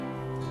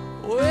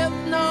with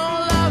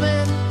no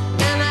loving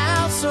in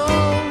our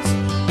souls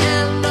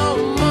and no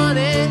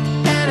money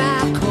in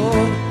our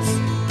clothes.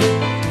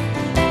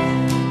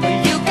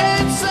 You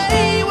can't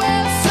say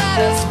we're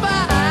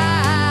satisfied,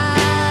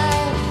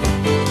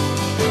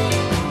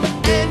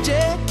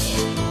 Angie,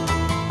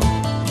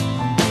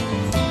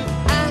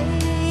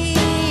 Angie.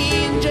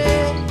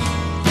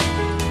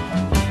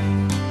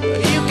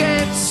 You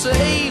can't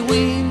say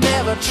we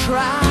never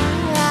tried.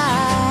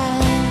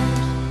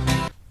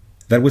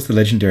 That was the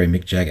legendary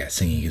Mick Jagger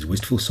singing his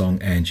wistful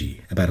song Angie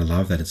about a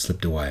love that had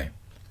slipped away.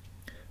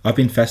 I've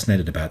been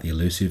fascinated about the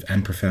elusive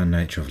and profound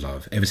nature of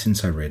love ever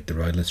since I read The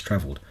Road Less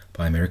Travelled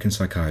by American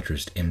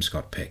psychiatrist M.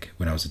 Scott Peck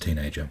when I was a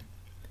teenager.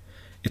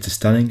 It's a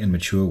stunning and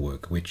mature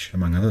work which,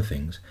 among other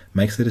things,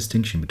 makes the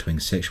distinction between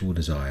sexual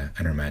desire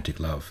and romantic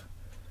love.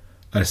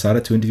 I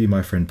decided to interview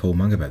my friend Paul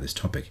Mung about this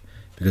topic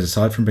because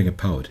aside from being a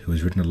poet who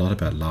has written a lot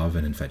about love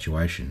and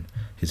infatuation,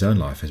 his own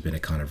life has been a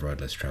kind of road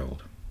less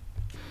travelled.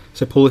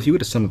 So, Paul, if you were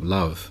to sum up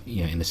love,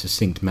 in a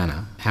succinct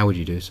manner, how would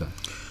you do so?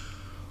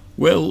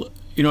 Well,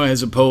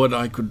 as a poet,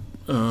 I could,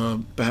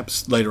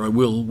 perhaps later I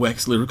will,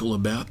 wax lyrical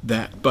about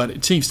that, but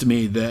it seems to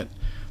me that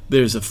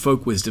there's a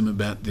folk wisdom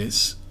about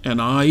this,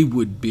 and I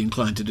would be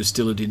inclined to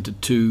distill it into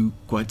two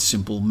quite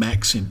simple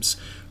maxims.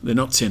 They're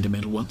not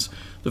sentimental ones.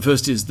 The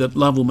first is that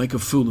love will make a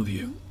fool of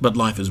you, but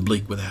life is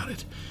bleak without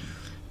it.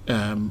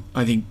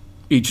 I think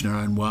each in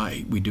our own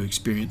way we do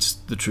experience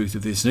the truth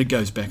of this, and it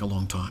goes back a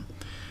long time.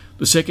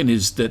 The second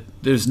is that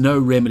there's no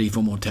remedy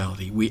for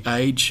mortality. We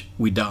age,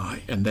 we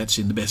die, and that's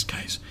in the best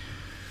case.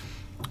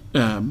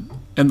 And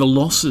the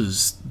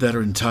losses that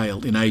are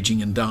entailed in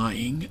aging and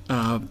dying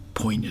are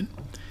poignant.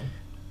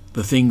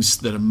 The things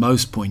that are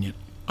most poignant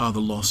are the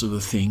loss of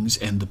the things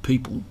and the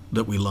people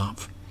that we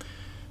love.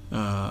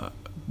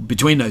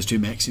 Between those two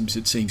maxims,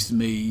 it seems to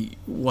me,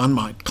 one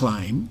might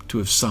claim to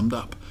have summed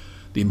up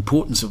the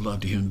importance of love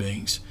to human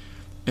beings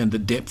and the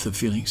depth of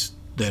feelings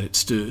that it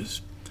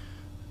stirs.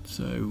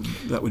 So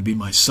that would be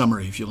my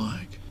summary, if you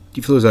like. Do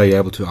you feel as though you're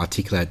able to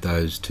articulate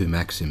those two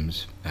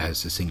maxims as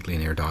succinctly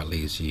and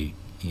eruditely as you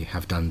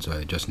have done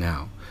so just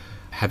now,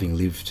 having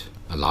lived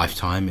a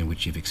lifetime in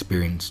which you've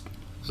experienced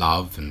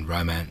love and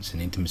romance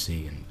and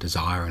intimacy and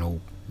desire and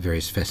all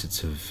various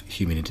facets of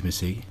human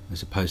intimacy,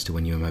 as opposed to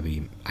when you were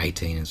maybe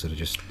 18 and sort of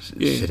just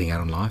setting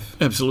out on life?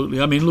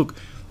 Absolutely. I mean, look,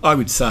 I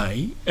would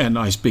say, and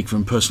I speak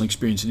from personal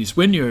experience in this,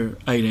 when you're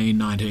 18,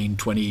 19,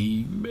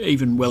 20,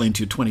 even well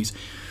into your 20s,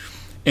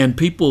 and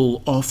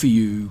people offer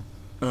you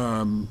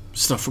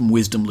stuff from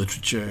wisdom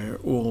literature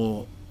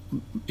or,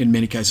 in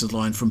many cases,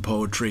 line from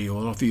poetry,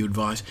 or offer you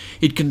advice,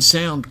 it can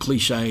sound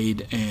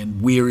cliched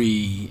and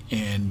weary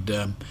and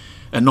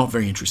not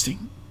very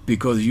interesting,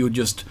 because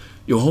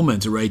your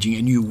hormones are raging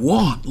and you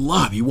want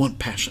love, you want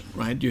passion,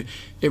 right?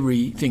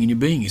 Everything in your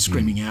being is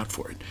screaming out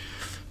for it.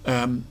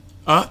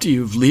 After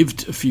you've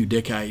lived a few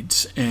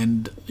decades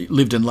and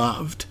lived and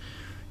loved,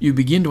 you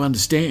begin to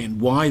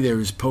understand why there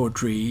is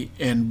poetry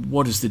and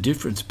what is the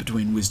difference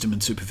between wisdom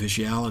and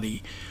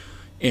superficiality.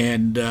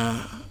 And,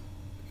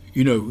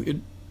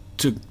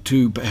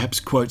 to perhaps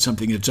quote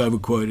something that's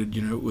overquoted,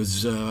 it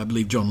was, I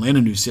believe, John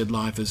Lennon who said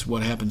life is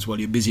what happens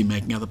while you're busy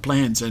making other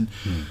plans. And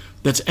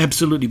that's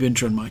absolutely been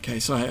true in my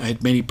case. I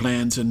had many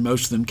plans and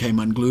most of them came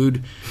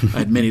unglued. I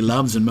had many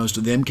loves and most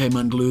of them came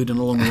unglued. And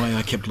along the way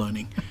I kept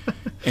learning.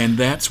 And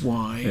that's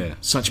why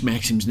such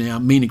maxims now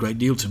mean a great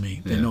deal to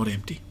me. They're not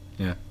empty.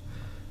 Yeah.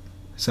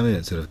 Something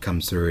that sort of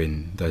comes through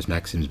in those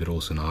maxims, but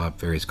also in our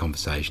various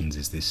conversations,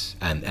 is this,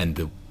 and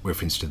the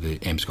reference to the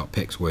M. Scott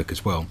Peck's work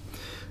as well,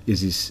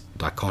 is this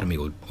dichotomy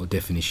or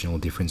definitional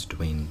difference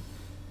between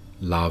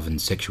love and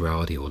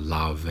sexuality, or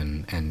love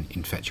and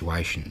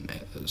infatuation.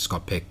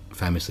 Scott Peck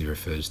famously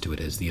refers to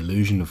it as the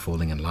illusion of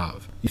falling in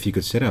love. If you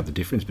could set out the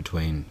difference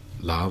between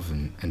love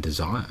and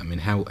desire, I mean,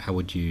 how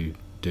would you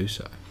do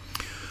so?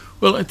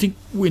 Well, I think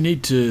we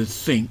need to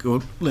think,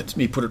 or let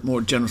me put it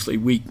more generously,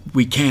 we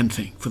can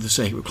think, for the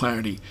sake of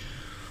clarity,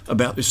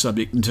 about this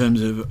subject in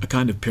terms of a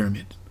kind of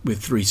pyramid with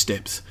 3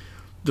 steps.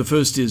 The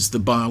first is the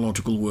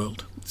biological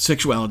world.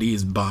 Sexuality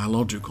is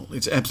biological.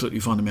 It's absolutely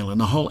fundamental. And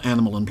the whole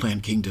animal and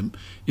plant kingdom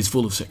is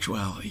full of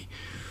sexuality.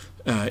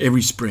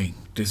 Every spring,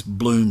 this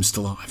blooms to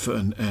life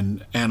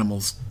and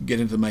animals get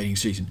into the mating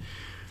season.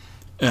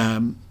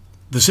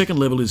 The second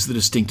level is the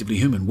distinctively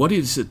human. What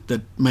is it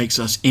that makes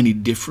us any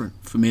different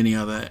from any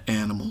other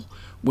animal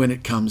when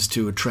it comes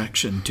to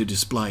attraction, to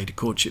display, to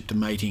courtship, to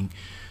mating,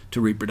 to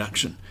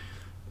reproduction?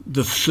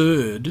 The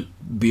third,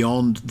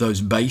 beyond those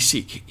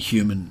basic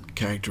human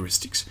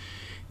characteristics,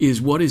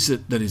 is what is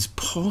it that is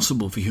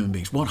possible for human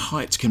beings? What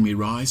heights can we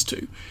rise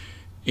to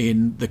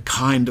in the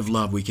kind of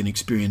love we can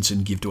experience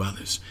and give to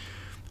others?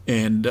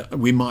 And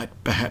we might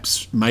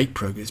perhaps make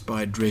progress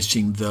by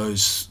addressing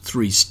those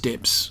 3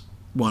 steps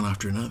one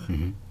after another.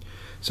 Mm-hmm.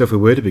 So if we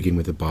were to begin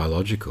with the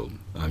biological,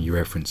 you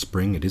referenced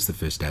spring. It is the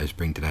first day of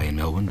spring today in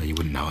Melbourne. You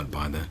wouldn't know it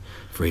by the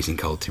freezing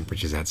cold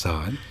temperatures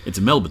outside. It's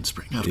a Melbourne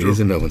spring, after all. It is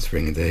a Melbourne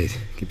spring indeed.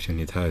 Keeps you on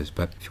your toes.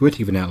 But if you were to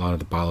give an outline of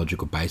the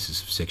biological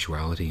basis of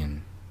sexuality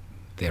and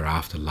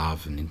thereafter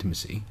love and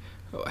intimacy,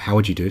 How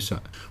would you do so?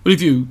 Well,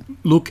 if you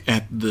look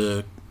at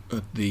the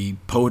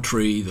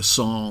poetry, the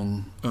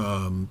song,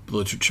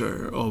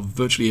 literature of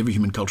virtually every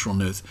human culture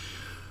on earth,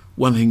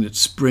 one thing that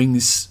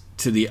springs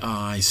to the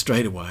eye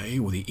straight away,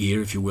 or the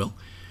ear, if you will,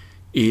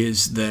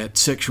 is that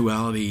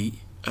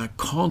sexuality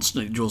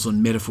constantly draws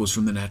on metaphors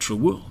from the natural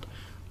world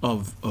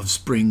of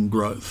spring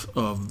growth,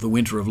 of the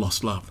winter of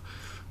lost love,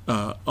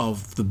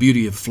 of the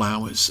beauty of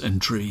flowers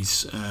and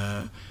trees,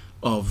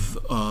 of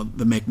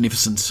the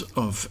magnificence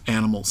of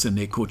animals and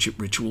their courtship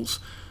rituals,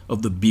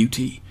 of the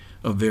beauty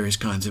of various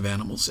kinds of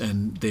animals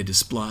and their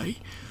display.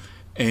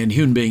 And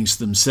human beings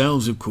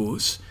themselves, of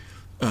course,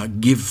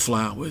 give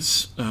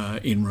flowers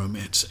in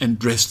romance and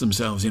dress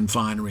themselves in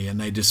finery,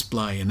 and they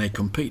display and they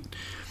compete.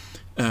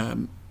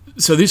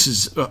 So this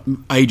is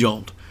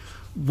age-old.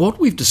 What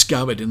we've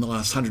discovered in the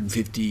last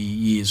 150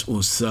 years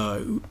or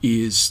so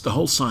is the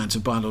whole science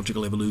of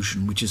biological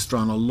evolution, which has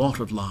thrown a lot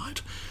of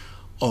light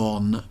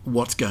on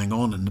what's going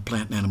on in the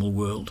plant and animal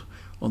world,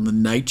 on the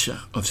nature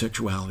of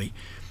sexuality,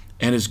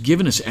 and has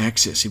given us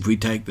access, if we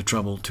take the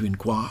trouble to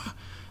inquire,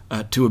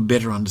 to a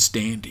better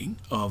understanding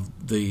of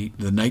the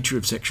nature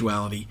of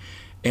sexuality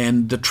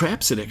and the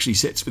traps it actually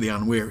sets for the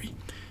unwary.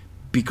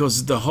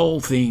 Because the whole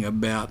thing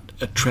about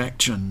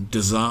attraction,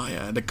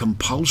 desire, the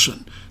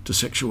compulsion to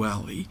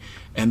sexuality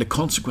and the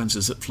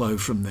consequences that flow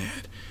from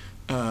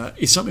that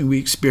is something we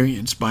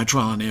experience by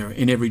trial and error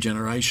in every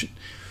generation.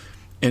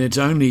 And it's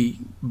only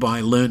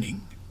by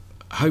learning,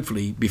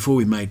 hopefully before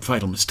we've made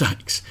fatal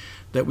mistakes,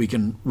 that we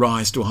can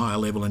rise to a higher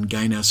level and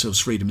gain ourselves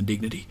freedom and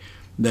dignity.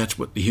 That's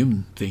what the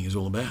human thing is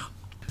all about.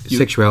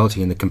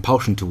 Sexuality and the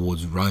compulsion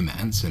towards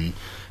romance and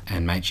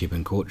mateship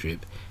and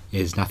courtship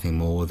is nothing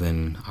more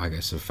than, I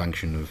guess, a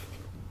function of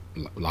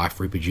life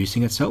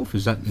reproducing itself.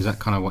 Is that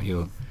kind of what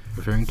you're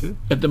referring to?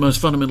 At the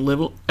most fundamental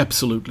level,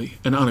 absolutely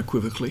and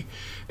unequivocally.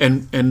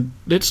 And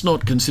let's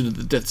not consider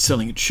that that's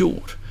selling it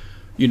short.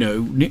 You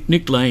know,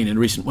 Nick Lane, in a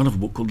recent wonderful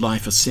book called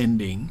Life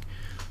Ascending,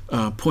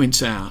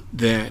 points out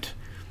that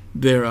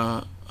there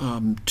are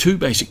two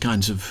basic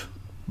kinds of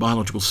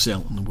biological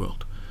cell in the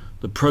world.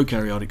 The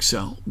prokaryotic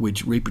cell,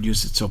 which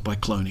reproduces itself by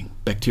cloning.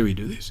 Bacteria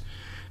do this.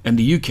 And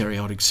the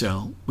eukaryotic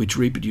cell, which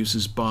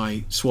reproduces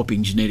by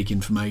swapping genetic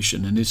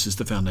information, and this is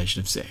the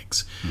foundation of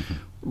sex.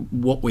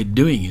 Mm-hmm. What we're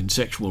doing in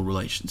sexual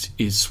relations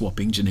is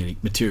swapping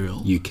genetic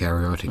material.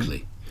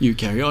 Eukaryotically.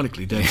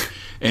 Eukaryotically, Dave.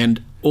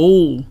 And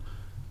all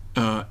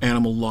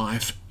animal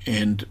life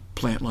and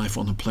plant life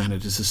on the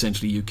planet is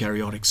essentially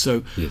eukaryotic.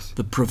 So yes.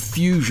 The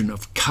profusion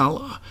of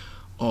colour,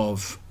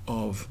 of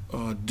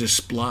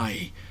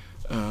display,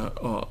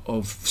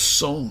 of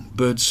song,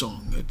 bird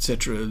song,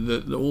 etc.,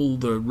 all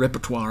the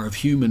repertoire of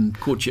human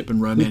courtship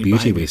and romantic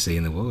beauty behaviour we see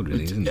in the world,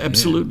 really, isn't it?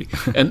 Absolutely.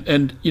 Yeah.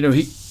 and you know,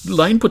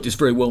 Lane put this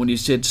very well when he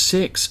said,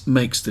 sex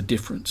makes the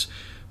difference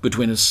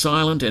between a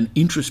silent and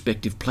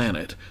introspective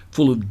planet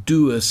full of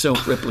doer,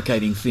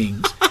 self-replicating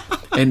things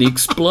and the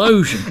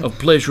explosion of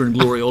pleasure and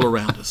glory all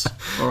around us.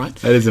 All right?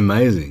 That is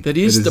amazing. That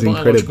is the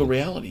incredible. biological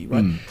reality,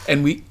 right? Mm.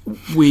 And we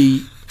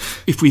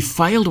if we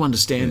fail to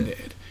understand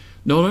that,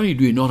 not only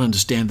do we not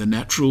understand the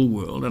natural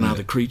world and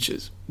other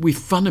creatures, we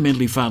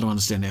fundamentally fail to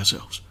understand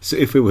ourselves. So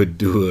if we were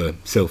doer,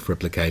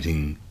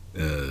 self-replicating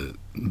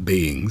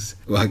beings,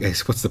 well, I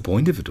guess what's the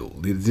point of it all?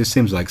 It just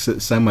seems like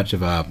so much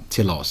of our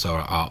telos, or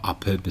our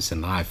purpose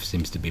in life,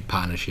 seems to be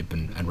partnership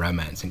and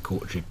romance and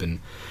courtship, and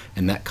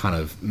that kind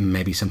of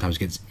maybe sometimes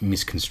gets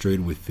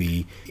misconstrued with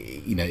the,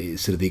 you know,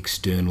 sort of the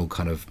external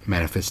kind of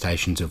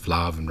manifestations of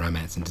love and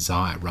romance and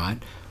desire,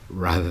 right?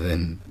 Rather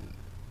than,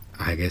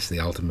 I guess, the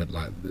ultimate,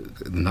 like,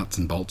 the nuts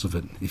and bolts of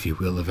it, if you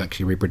will, of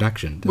actually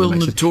reproduction. Well,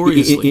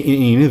 notoriously.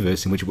 In a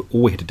universe in which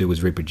all we had to do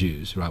was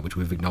reproduce, right, which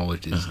we've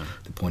acknowledged is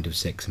the point of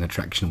sex and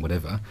attraction,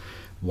 whatever,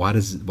 why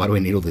do we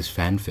need all this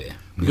fanfare?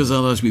 Because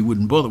otherwise we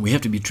wouldn't bother. We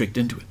have to be tricked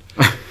into it.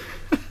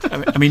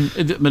 I mean,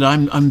 but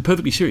I'm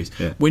perfectly serious.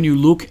 Yeah. When you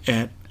look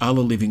at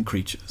other living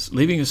creatures,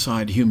 leaving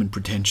aside human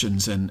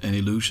pretensions and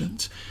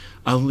illusions,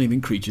 other living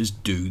creatures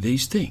do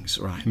these things,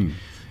 right?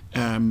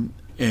 And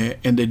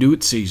they do it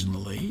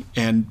seasonally,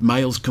 and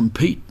males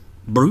compete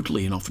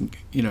brutally and often,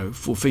 you know,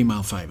 for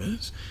female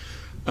favours.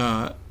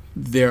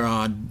 There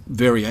are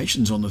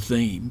variations on the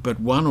theme, but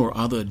one or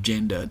other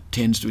gender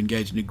tends to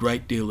engage in a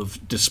great deal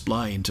of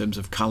display in terms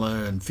of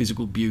colour and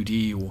physical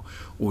beauty,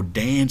 or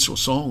dance or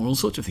song, or all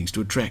sorts of things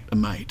to attract a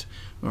mate.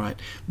 All right,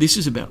 this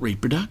is about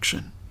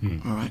reproduction.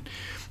 All right,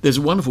 there's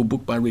a wonderful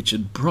book by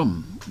Richard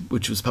Prum,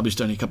 which was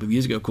published only a couple of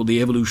years ago, called The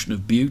Evolution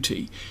of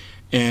Beauty,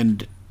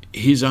 and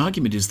his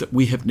argument is that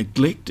we have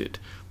neglected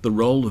the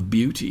role of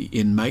beauty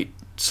in mate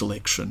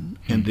selection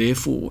and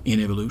therefore in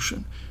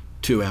evolution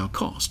to our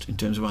cost in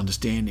terms of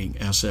understanding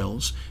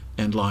ourselves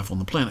and life on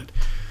the planet.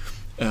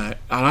 And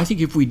I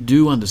think if we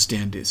do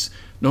understand this,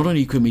 not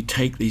only can we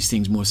take these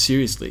things more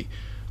seriously,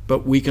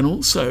 but we can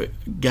also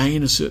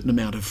gain a certain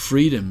amount of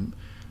freedom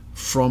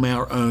from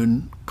our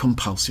own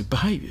compulsive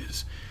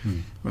behaviours.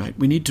 Right?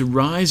 We need to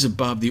rise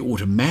above the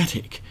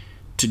automatic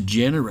to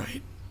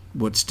generate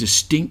what's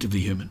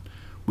distinctively human,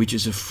 which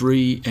is a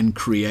free and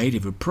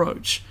creative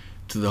approach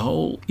to the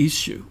whole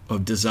issue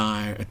of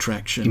desire,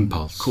 attraction,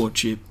 Impulse.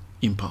 courtship,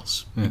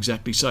 impulse.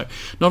 Exactly so.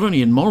 Not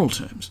only in moral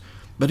terms,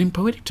 but in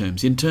poetic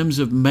terms, in terms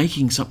of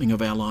making something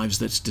of our lives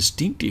that's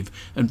distinctive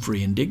and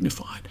free and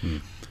dignified.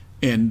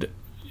 And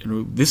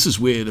this is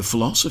where the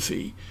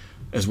philosophy,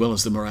 as well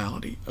as the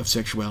morality of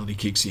sexuality,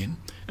 kicks in,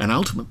 and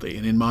ultimately,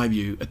 and in my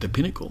view, at the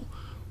pinnacle,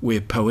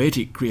 where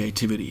poetic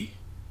creativity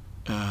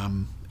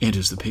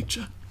enters the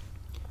picture.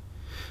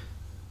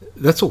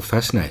 That's all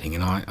fascinating,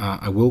 and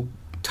I will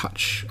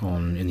touch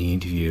on in the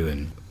interview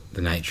and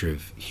the nature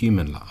of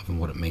human love and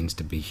what it means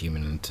to be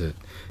human and to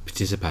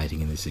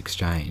participating in this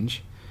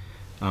exchange.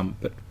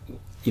 But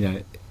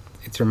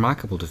it's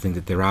remarkable to think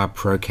that there are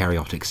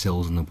prokaryotic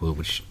cells in the world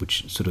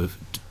which sort of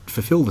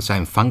fulfil the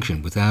same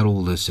function without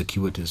all the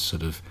circuitous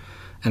sort of,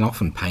 and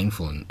often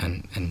painful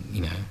and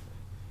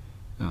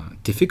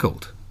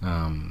difficult.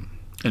 And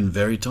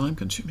very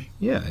time-consuming.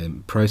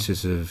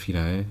 Process of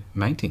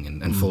mating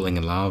and falling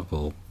in love,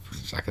 or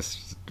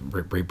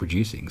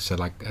reproducing. So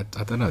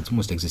I don't know, it's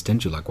almost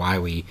existential. Like, why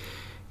are we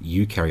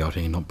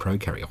eukaryotic and not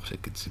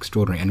prokaryotic? It's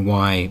extraordinary. And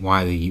why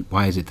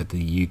is it that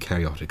the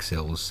eukaryotic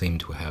cells seem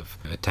to have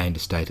attained a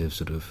state of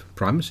sort of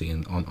primacy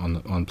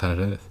on planet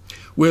Earth?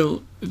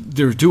 Well,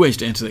 there are two ways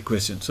to answer that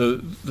question. So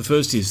the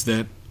first is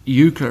that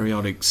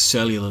eukaryotic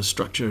cellular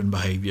structure and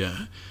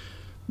behaviour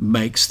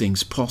makes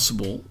things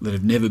possible that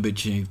have never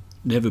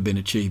been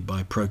achieved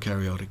by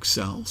prokaryotic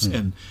cells.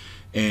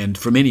 And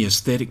from any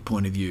aesthetic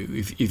point of view,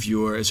 if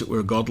you're, as it were,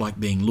 a godlike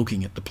being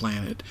looking at the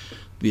planet,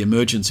 the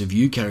emergence of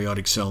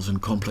eukaryotic cells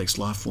and complex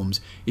life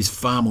forms is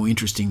far more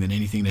interesting than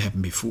anything that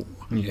happened before.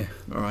 Yeah.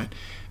 All right?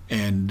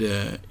 And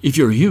if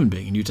you're a human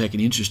being and you take an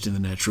interest in the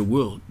natural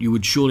world, you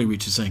would surely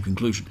reach the same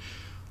conclusion.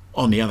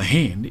 On the other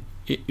hand,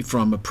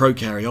 from a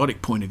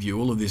prokaryotic point of view,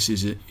 all of this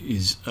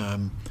is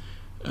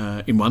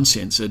in one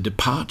sense, a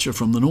departure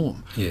from the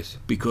norm. Yes.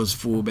 Because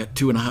for about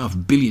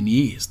 2.5 billion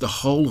years, the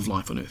whole of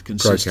life on Earth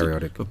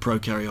consisted of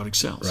prokaryotic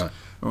cells. Right.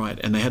 All right,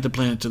 and they had the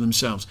planet to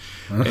themselves.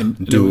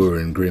 And dour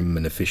and grim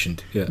and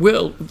efficient. Yeah.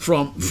 Well,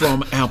 from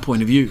our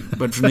point of view,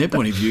 but from their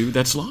point of view,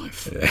 that's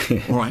life.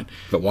 All right.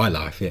 But why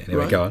life? Yeah.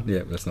 Anyway, Right. go on.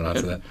 Yeah, let's not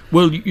answer that.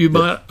 Well, you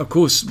might, of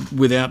course,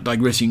 without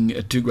digressing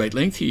at too great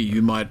length here,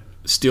 you might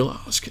still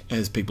ask,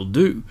 as people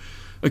do,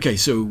 okay,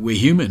 so we're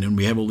human and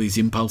we have all these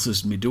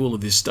impulses and we do all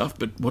of this stuff,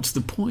 but what's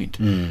the point?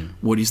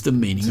 What is the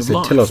meaning of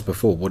life? Tell us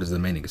before, what is the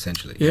meaning,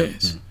 essentially?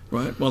 Yes,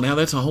 right. Well, now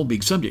that's a whole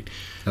big subject.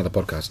 Another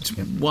podcast.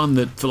 Yeah. One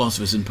that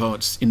philosophers and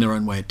poets, in their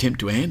own way, attempt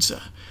to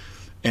answer,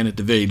 and at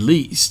the very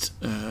least,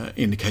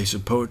 in the case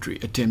of poetry,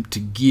 attempt to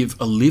give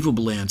a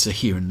livable answer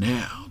here and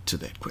now to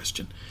that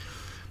question.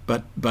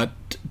 But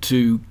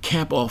to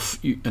cap off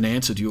an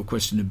answer to your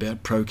question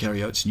about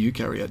prokaryotes and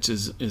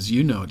eukaryotes, as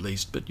you know at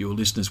least, but your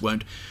listeners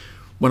won't,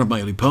 one of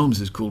my early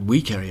poems is called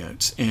We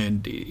Karyotes,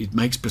 and it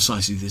makes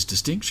precisely this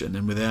distinction.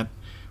 And without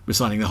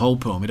reciting the whole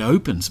poem, it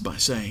opens by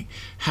saying,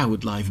 how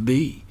would life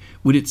be?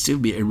 Would it still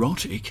be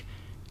erotic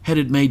had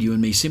it made you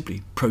and me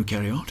simply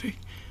prokaryotic?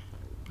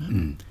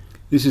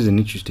 This is an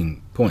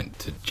interesting point,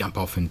 to jump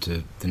off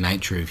into the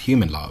nature of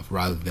human love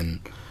rather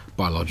than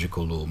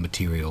biological or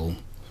material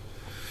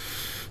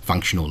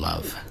functional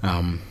love.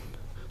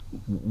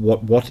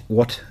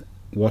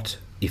 What,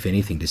 if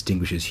anything,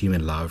 distinguishes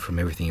human love from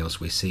everything else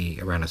we see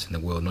around us in the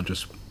world? Not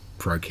just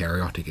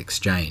prokaryotic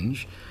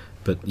exchange,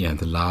 but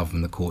the love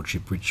and the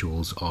courtship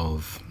rituals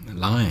of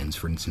lions,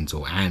 for instance,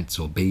 or ants,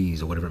 or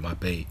bees, or whatever it might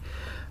be.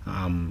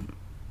 When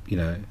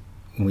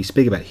we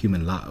speak about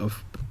human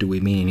love, do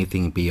we mean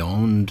anything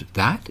beyond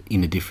that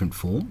in a different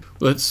form?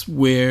 Well, that's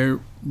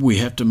where we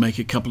have to make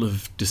a couple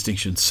of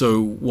distinctions.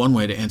 So one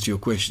way to answer your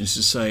question is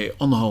to say,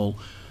 on the whole,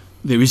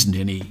 there isn't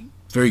any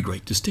very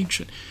great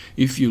distinction.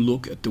 If you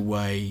look at the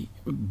way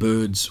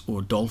birds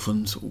or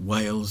dolphins or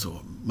whales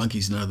or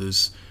monkeys and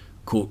others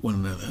court one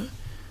another,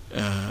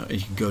 and you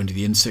can go into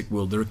the insect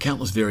world, there are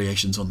countless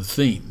variations on the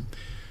theme.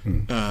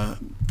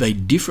 They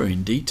differ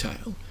in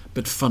detail,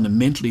 but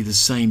fundamentally the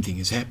same thing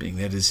is happening.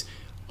 That is,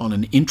 on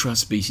an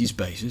intraspecies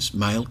basis,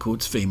 male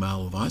courts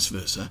female or vice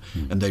versa,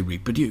 and they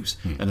reproduce.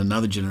 And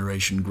another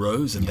generation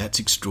grows, and that's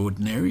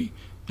extraordinary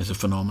as a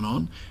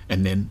phenomenon,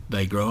 and then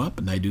they grow up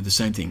and they do the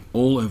same thing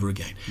all over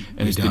again.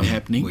 And it's been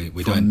happening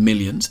for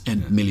millions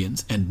and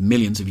millions and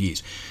millions of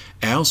years.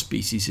 Our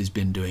species has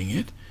been doing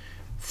it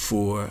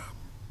for,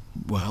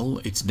 well,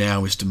 it's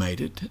now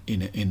estimated,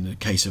 in the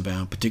case of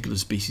our particular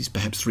species,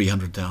 perhaps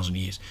 300,000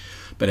 years.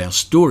 But our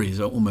stories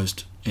are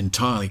almost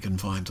entirely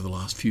confined to the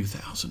last few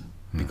thousand,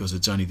 because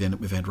it's only then that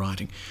we've had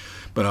writing.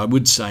 But I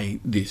would say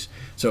this.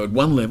 So at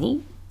one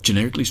level,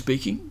 generically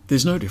speaking,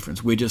 there's no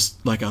difference. We're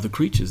just like other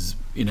creatures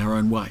in our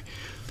own way.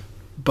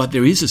 But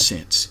there is a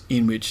sense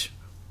in which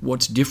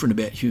what's different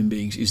about human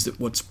beings is that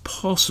what's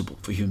possible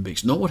for human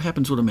beings, not what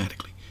happens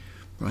automatically,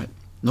 right?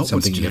 Not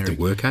something what's you have generic.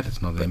 to work at.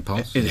 It's not an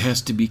impulse. It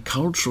has to be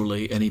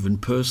culturally and even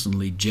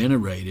personally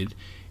generated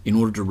in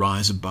order to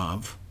rise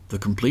above the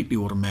completely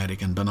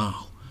automatic and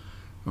banal,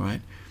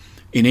 right?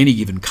 In any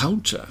given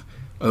culture,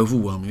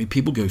 overwhelmingly,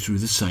 people go through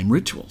the same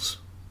rituals.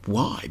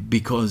 Why?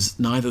 Because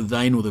neither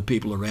they nor the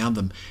people around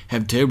them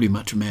have terribly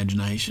much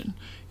imagination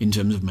in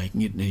terms of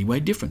making it in any way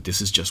different.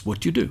 This is just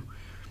what you do.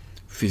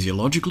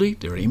 Physiologically,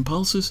 there are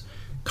impulses.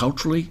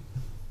 Culturally,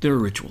 there are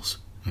rituals.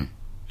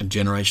 And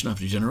generation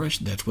after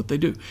generation, that's what they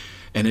do.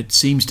 And it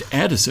seems to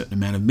add a certain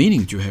amount of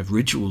meaning that you have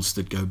rituals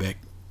that go back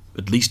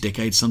at least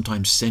decades,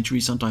 sometimes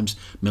centuries, sometimes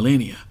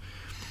millennia.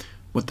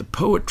 What the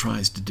poet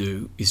tries to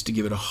do is to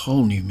give it a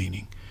whole new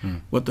meaning.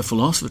 What the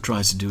philosopher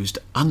tries to do is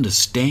to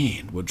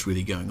understand what's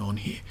really going on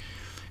here.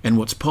 And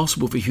what's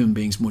possible for human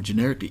beings more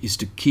generically is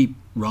to keep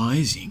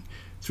rising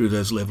through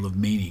those levels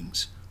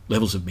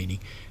of meaning,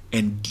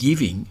 and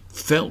giving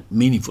felt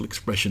meaningful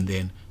expression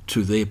then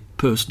to their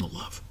personal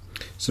love.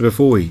 So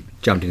before we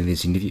jumped into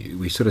this interview,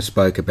 we sort of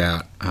spoke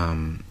about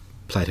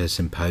Plato's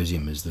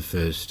Symposium as the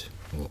first,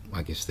 or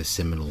I guess the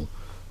seminal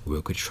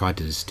work which tried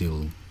to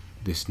distill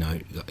this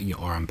note,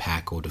 or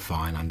unpack or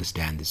define,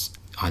 understand this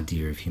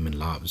idea of human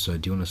love. So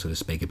do you want to sort of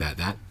speak about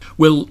that?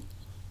 Well,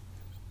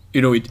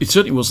 it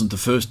certainly wasn't the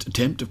first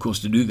attempt, of course,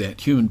 to do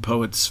that. Human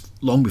poets,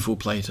 long before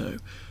Plato,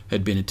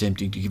 had been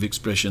attempting to give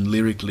expression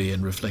lyrically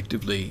and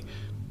reflectively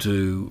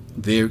to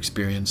their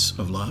experience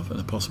of love and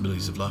the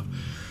possibilities of love,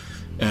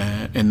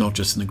 and not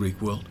just in the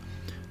Greek world.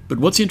 But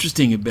what's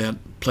interesting about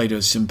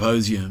Plato's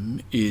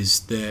Symposium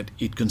is that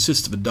it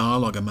consists of a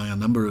dialogue among a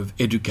number of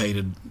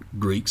educated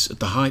Greeks at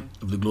the height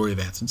of the glory of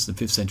Athens, the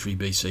 5th century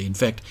BC. In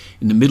fact,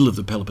 in the middle of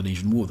the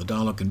Peloponnesian War, the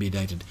dialogue can be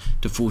dated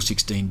to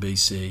 416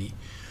 BC.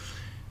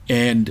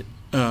 And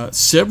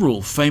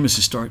several famous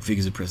historic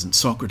figures are present.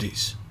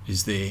 Socrates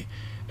is there.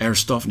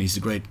 Aristophanes,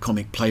 the great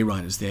comic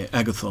playwright, is there.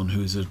 Agathon,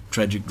 who is a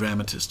tragic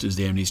dramatist, is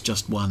there, and he's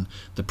just won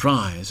the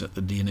prize at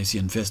the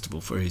Dionysian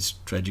festival for his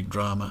tragic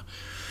drama.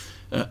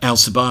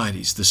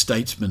 Alcibiades, the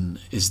statesman,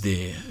 is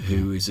there,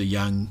 who is a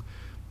young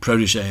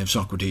protege of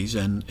Socrates,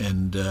 and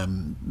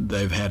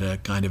they've had a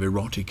kind of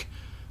erotic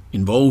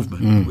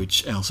involvement,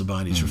 which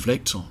Alcibiades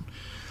reflects on.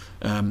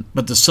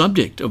 But the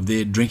subject of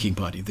their drinking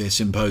party, their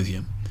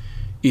symposium,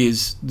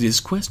 is this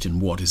question: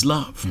 what is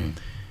love?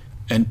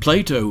 And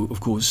Plato, of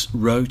course,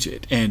 wrote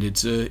it, and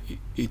it's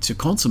a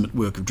consummate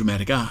work of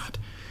dramatic art,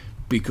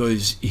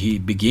 because he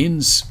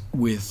begins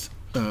with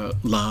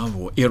love,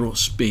 or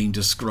eros, being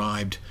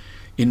described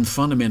in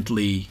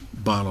fundamentally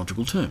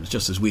biological terms,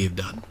 just as we have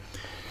done.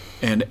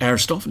 And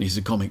Aristophanes,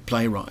 the comic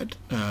playwright,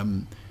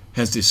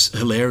 has this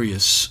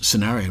hilarious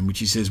scenario in which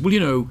he says,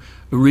 well,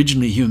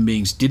 originally human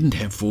beings didn't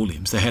have 4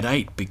 limbs. They had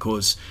 8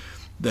 because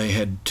they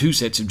had 2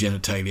 sets of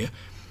genitalia,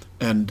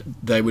 and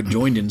they were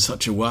joined in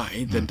such a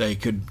way that they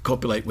could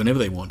copulate whenever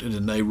they wanted,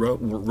 and they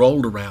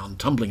rolled around,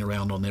 tumbling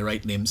around on their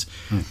 8 limbs.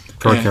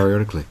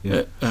 Prokaryotically,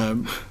 yeah.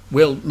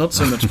 Well, not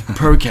so much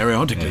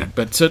prokaryotically,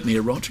 but certainly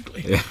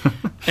erotically. Yeah.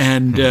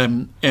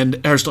 And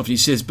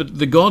Aristophanes says, but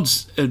the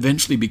gods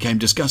eventually became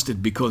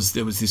disgusted because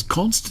there was this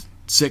constant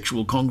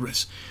sexual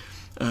congress.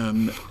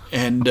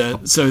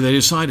 So they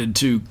decided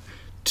to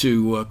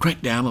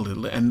crack down a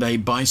little, and they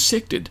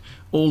bisected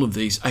all of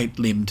these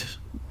 8-limbed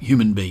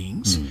human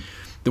beings.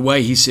 The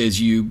way he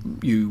says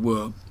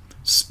you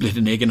split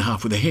an egg in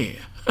half with a hair.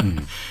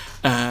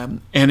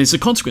 And as a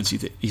consequence,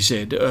 he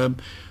said,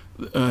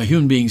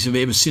 human beings have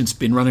ever since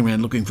been running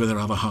around looking for their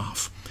other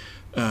half.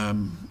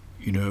 And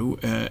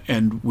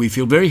we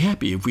feel very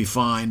happy if we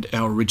find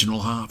our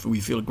original half, and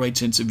we feel a great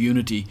sense of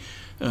unity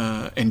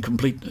and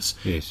completeness.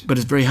 Yes. But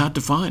it's very hard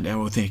to find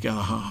our authentic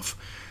other half.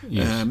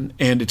 Yes.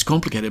 And it's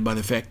complicated by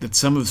the fact that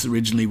some of us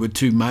originally were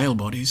 2 male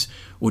bodies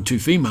or 2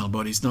 female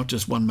bodies, not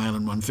just 1 male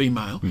and 1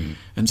 female,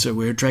 and so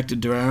we're attracted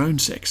to our own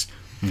sex.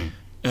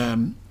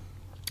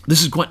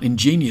 This is quite an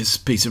ingenious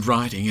piece of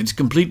writing. It's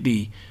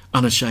completely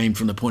unashamed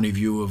from the point of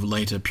view of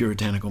later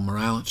puritanical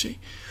morality.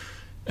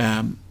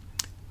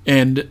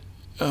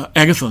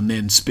 Agathon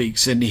then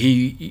speaks, and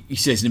he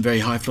says in a very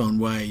high-flown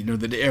way,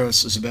 that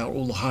Eros is about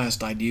all the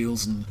highest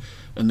ideals and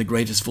the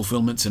greatest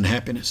fulfillments and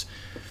happiness.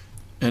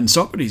 And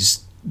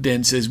Socrates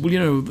then says,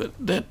 well,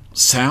 that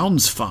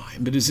sounds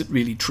fine, but is it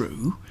really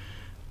true?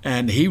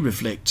 And he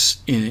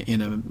reflects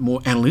in a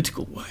more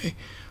analytical way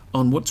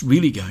on what's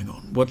really going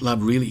on, what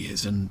love really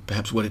is, and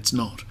perhaps what it's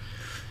not.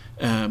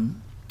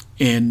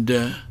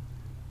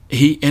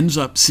 He ends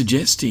up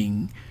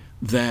suggesting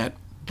that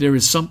there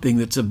is something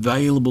that's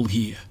available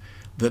here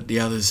that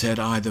the others had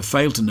either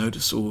failed to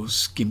notice or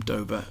skimped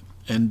over,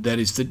 and that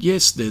is that,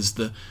 yes, there's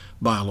the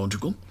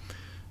biological,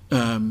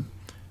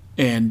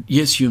 and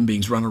yes, human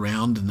beings run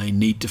around and they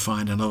need to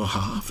find another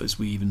half, as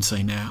we even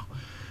say now.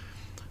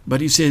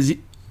 But he says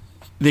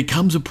there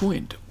comes a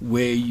point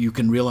where you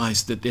can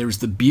realise that there is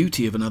the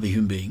beauty of another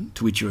human being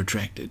to which you're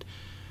attracted,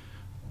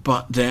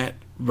 but that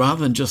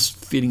rather than just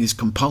feeling this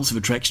compulsive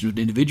attraction to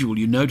an individual,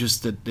 you notice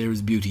that there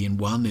is beauty in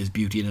one, there's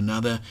beauty in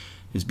another,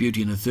 there's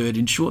beauty in a third.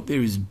 In short,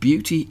 there is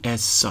beauty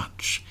as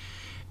such,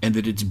 and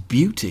that it's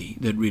beauty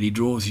that really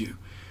draws you,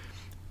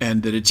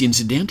 and that it's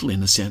incidental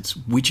in a sense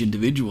which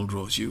individual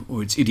draws you,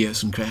 or it's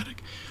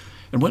idiosyncratic.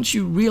 And once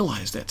you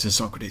realise that, says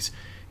Socrates,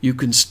 you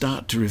can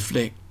start to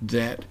reflect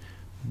that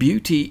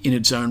beauty in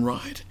its own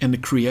right and the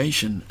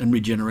creation and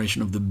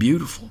regeneration of the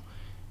beautiful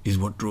is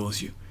what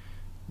draws you.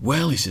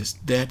 well, he says,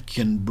 that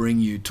can bring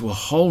you to a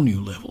whole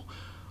new level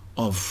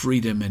of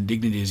freedom and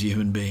dignity as a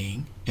human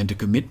being, and to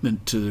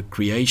commitment to the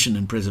creation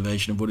and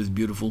preservation of what is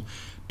beautiful,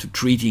 to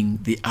treating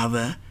the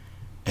other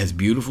as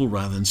beautiful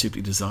rather than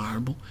simply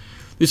desirable.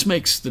 This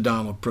makes the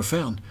dialogue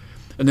profound.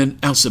 And then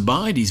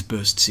Alcibiades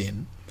bursts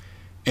in,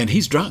 and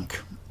he's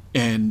drunk,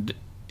 and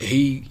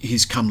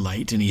he's come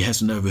late, and he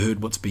hasn't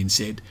overheard what's been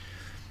said,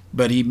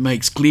 but he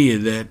makes clear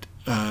that,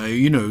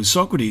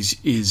 Socrates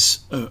is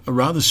a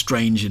rather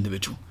strange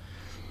individual.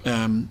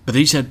 But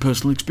he's had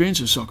personal experience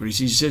with Socrates.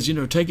 He says,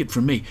 take it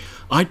from me,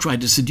 I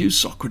tried to seduce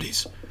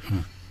Socrates,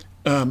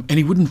 and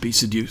he wouldn't be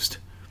seduced.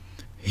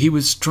 He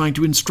was trying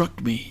to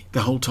instruct me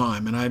the whole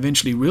time, and I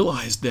eventually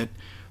realized that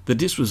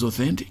this was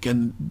authentic,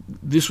 and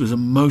this was a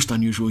most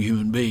unusual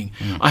human being.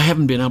 I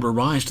haven't been able to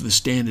rise to the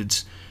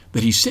standards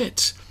that he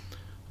sets.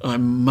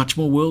 I'm much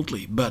more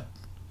worldly, but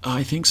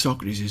I think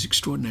Socrates is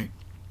extraordinary.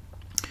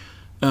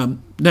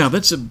 Now,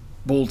 that's a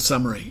bald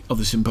summary of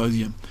the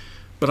symposium,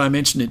 but I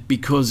mention it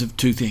because of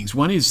two things.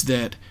 One is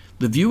that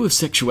the view of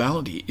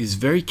sexuality is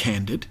very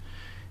candid.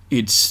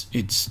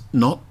 It's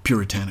not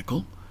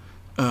puritanical,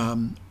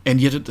 and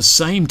yet at the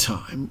same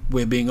time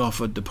we're being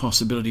offered the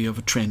possibility of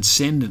a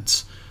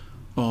transcendence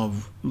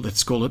of,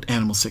 let's call it,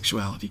 animal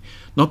sexuality.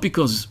 Not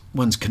because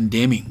one's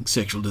condemning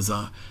sexual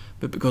desire,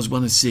 but because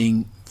one is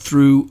seeing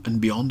through and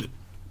beyond it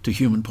to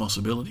human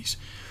possibilities.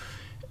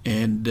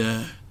 And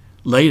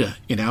later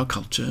in our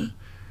culture,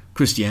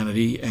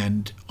 Christianity,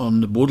 and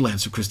on the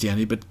borderlands of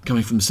Christianity, but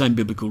coming from the same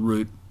biblical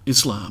root,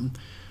 Islam,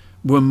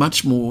 were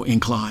much more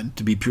inclined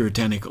to be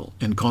puritanical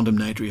and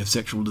condemnatory of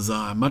sexual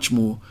desire, much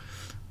more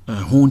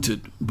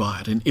haunted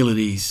by it and ill at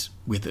ease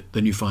with it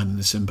than you find in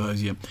the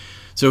symposium.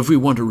 So if we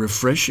want a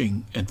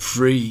refreshing and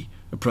free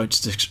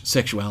approach to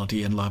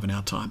sexuality and love in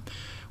our time,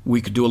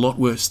 we could do a lot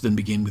worse than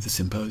begin with the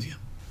symposium.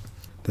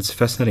 That's a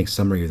fascinating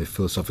summary of the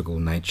philosophical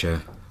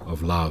nature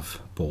of love,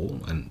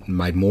 Paul, and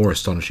made more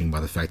astonishing by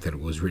the fact that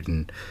it was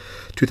written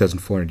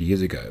 2,400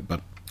 years ago.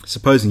 But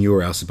supposing you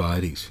were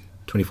Alcibiades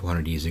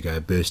 2,400 years ago,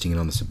 bursting in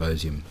on the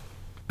symposium,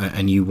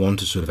 and you want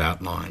to sort of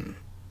outline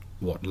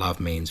what love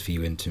means for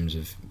you in terms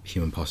of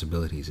human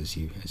possibilities, as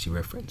you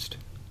referenced,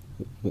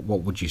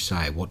 what would you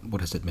say?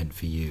 What has it meant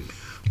for you?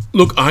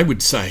 Look, I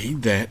would say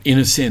that, in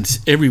a sense,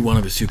 every one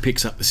of us who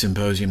picks up the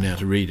symposium now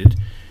to read it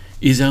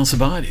is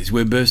Alcibiades.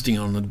 We're bursting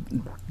on a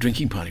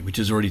drinking party, which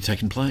has already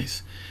taken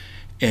place.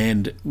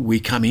 And we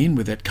come in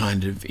with that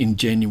kind of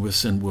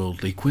ingenuous and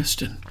worldly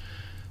question.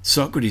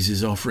 Socrates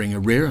is offering a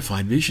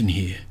rarefied vision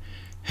here.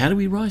 How do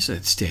we rise to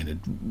that standard?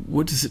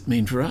 What does it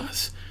mean for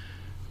us?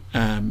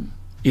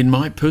 In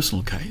my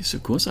personal case,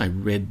 of course, I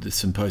read the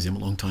symposium a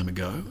long time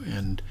ago,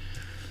 and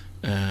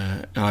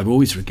I've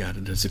always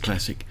regarded it as a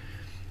classic.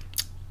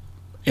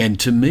 And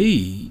to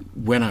me,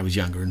 when I was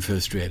younger and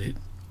first read it,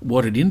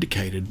 what it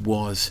indicated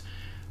was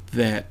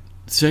that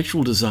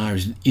sexual desire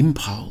is an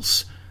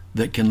impulse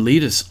that can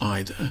lead us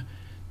either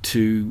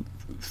to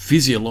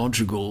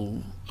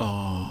physiological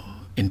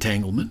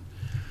entanglement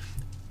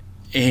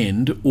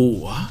and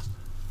or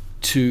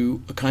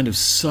to a kind of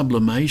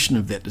sublimation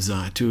of that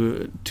desire,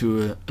 to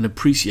an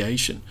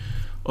appreciation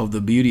of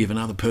the beauty of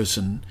another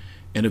person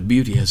and of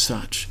beauty as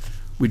such,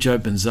 which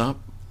opens up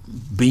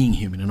being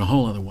human in a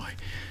whole other way.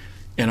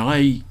 And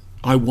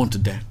I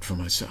wanted that for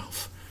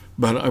myself.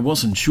 But I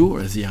wasn't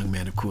sure as a young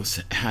man, of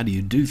course, how do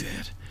you do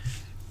that?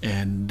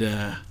 And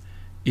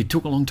it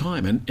took a long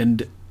time.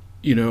 And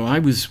you know, I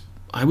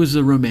was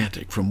a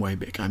romantic from way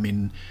back. I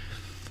mean,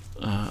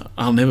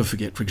 I'll never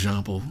forget, for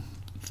example,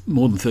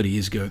 more than 30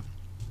 years ago,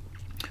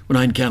 when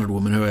I encountered a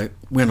woman who I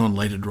went on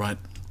later to write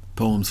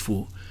poems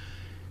for.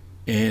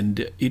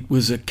 And it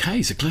was a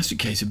classic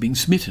case of being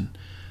smitten,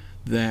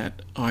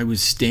 that I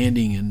was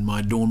standing in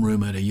my dorm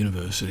room at a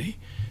university,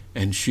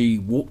 and she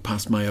walked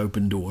past my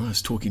open door. I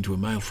was talking to a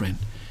male friend,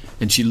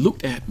 and she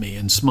looked at me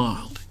and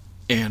smiled.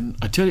 And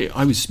I tell you,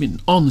 I was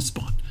smitten on the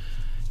spot.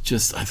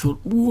 I thought,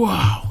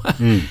 wow.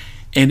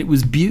 And it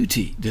was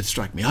beauty that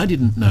struck me. I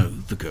didn't know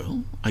the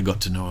girl. I got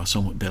to know her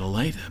somewhat better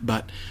later,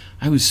 but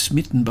I was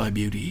smitten by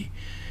beauty.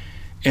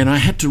 And I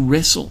had to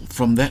wrestle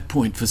from that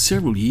point for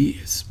several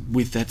years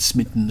with that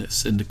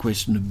smittenness and the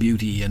question of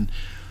beauty and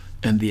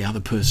the other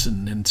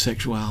person and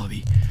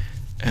sexuality.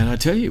 And I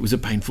tell you, it was a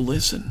painful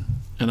lesson.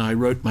 And I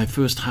wrote my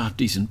first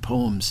half-decent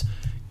poems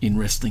in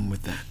wrestling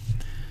with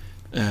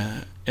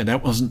that. And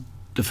that wasn't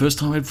the first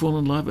time I'd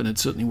fallen in love, and it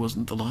certainly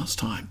wasn't the last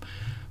time.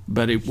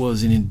 But it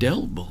was an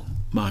indelible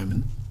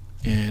moment.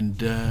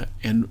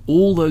 And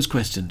all those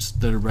questions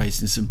that are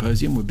raised in the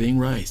symposium were being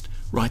raised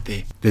right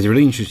there. There's a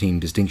really interesting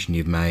distinction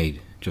you've made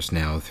just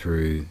now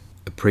through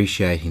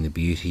appreciating the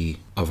beauty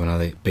of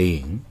another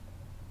being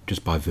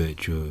just by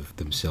virtue of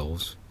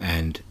themselves,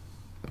 and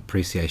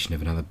appreciation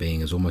of another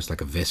being is almost like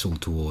a vessel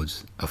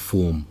towards a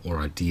form or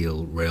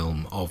ideal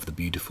realm of the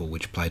beautiful,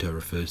 which Plato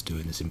refers to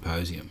in the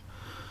symposium.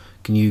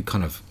 Can you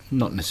kind of,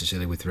 not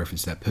necessarily with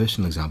reference to that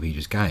personal example you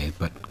just gave,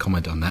 but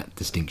comment on that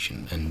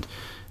distinction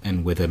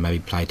and whether maybe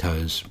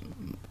Plato's,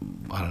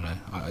 I don't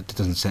know, it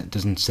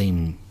doesn't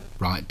seem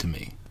right to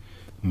me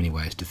in many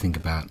ways to think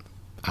about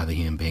other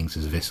human beings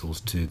as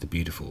vessels to the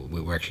beautiful.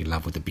 We're actually in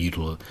love with the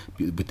beautiful,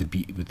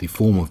 with the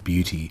form of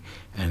beauty,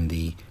 and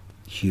the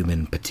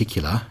human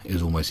particular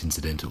is almost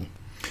incidental.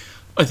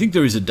 I think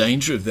there is a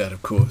danger of that,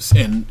 of course,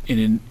 and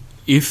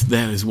if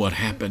that is what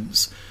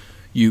happens,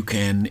 you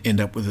can end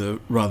up with a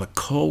rather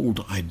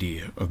cold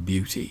idea of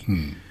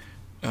beauty.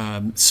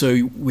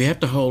 So we have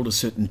to hold a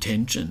certain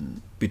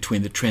tension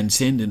between the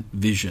transcendent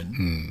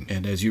vision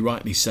and, as you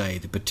rightly say,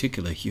 the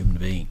particular human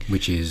being.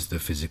 Which is the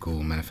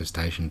physical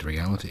manifestation to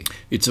reality.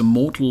 It's a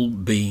mortal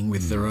being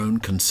with their own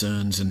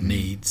concerns and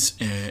needs,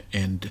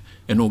 and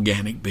an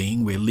organic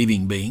being. We're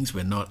living beings,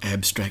 we're not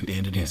abstract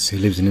entities. Yes, who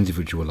lives an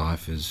individual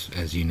life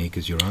as unique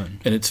as your own.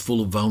 And it's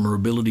full of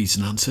vulnerabilities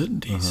and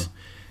uncertainties.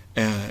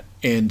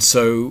 And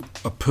so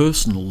a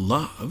personal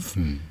love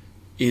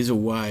is a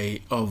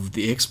way of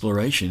the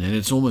exploration, and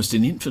it's almost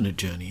an infinite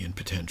journey in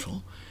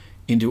potential,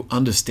 into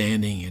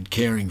understanding and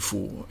caring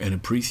for and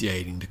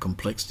appreciating the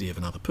complexity of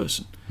another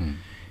person.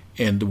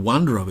 And the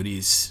wonder of it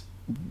is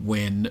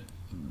when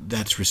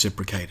that's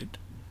reciprocated,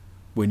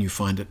 when you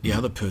find that the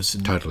other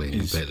person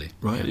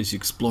is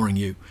exploring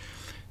you.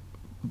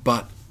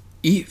 But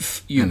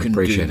if you can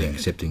appreciating, do that,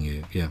 accepting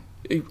you,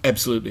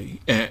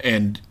 absolutely,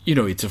 and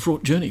it's a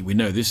fraught journey. We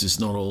know this is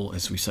not all,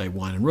 as we say,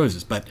 wine and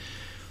roses, but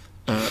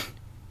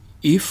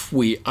if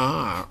we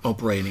are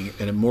operating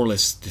at a more or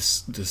less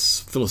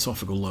this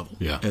philosophical level,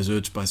 as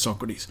urged by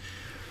Socrates,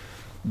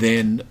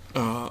 then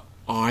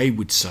I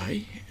would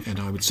say, and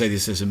I would say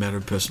this as a matter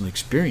of personal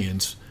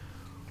experience,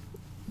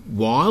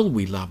 while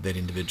we love that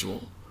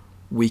individual,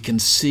 we can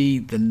see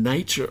the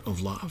nature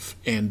of love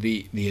and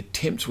the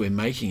attempts we're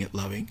making at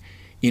loving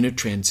in a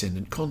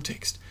transcendent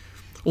context.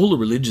 All the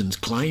religions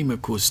claim,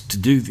 of course, to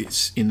do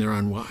this in their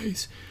own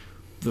ways.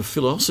 The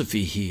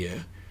philosophy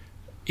here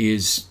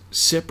is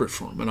separate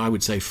from, and I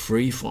would say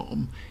free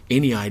from,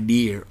 any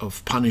idea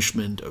of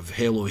punishment, of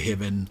hell or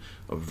heaven,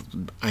 of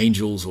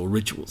angels or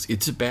rituals.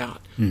 It's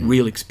about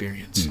real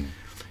experience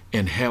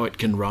and how it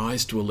can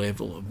rise to a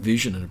level of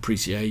vision and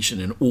appreciation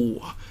and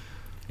awe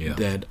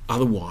that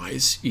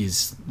otherwise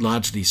is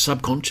largely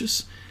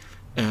subconscious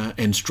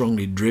and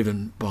strongly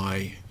driven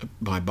by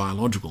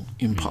biological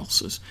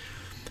impulses.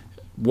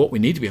 What we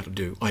need to be able to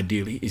do,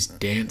 ideally, is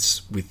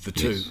dance with the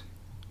two.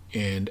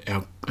 And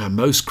our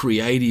most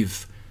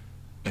creative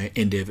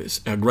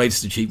endeavours, our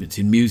greatest achievements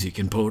in music,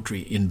 in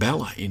poetry, in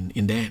ballet,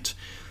 in dance,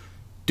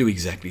 do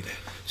exactly that.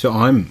 So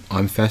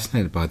I'm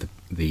fascinated by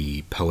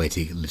the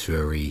poetic,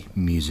 literary,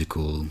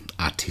 musical,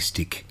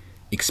 artistic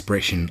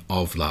expression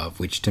of love,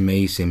 which to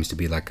me seems to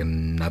be like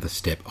another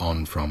step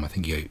on from, I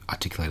think you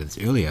articulated this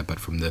earlier, but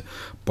from the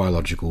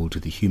biological to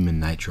the human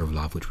nature of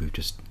love, which we've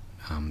just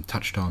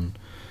touched on.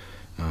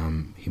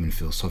 Human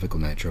philosophical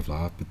nature of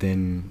love, but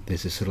then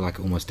there's this sort of like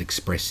almost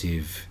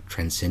expressive,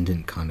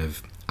 transcendent kind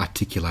of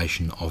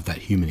articulation of that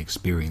human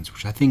experience,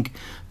 which I think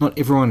not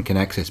everyone can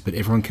access, but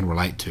everyone can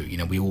relate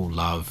to. We all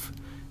love,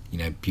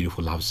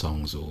 beautiful love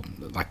songs, or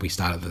like we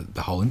started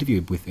the whole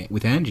interview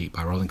with Angie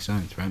by Rolling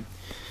Stones, right?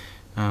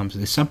 So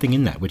there's something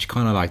in that which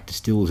kind of like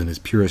distills in its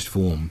purest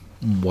form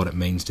what it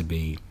means to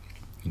be,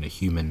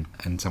 human,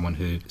 and someone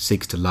who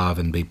seeks to love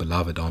and be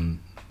beloved on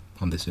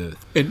this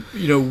earth. And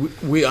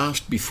we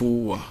asked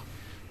before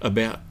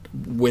about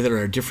whether there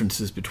are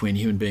differences between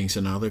human beings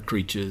and other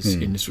creatures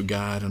in this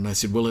regard, and I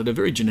said, well, at a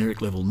very generic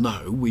level,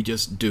 no, we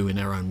just do in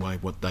our own way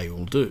what they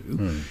all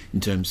do in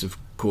terms of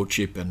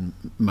courtship and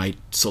mate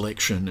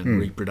selection and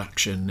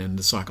reproduction and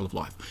the cycle of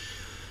life.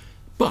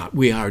 But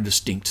we are a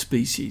distinct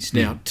species.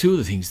 Now, two of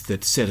the things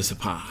that set us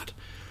apart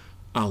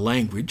are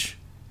language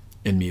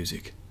and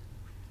music.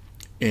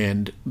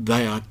 And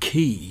they are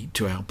key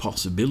to our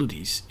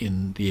possibilities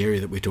in the area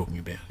that we're talking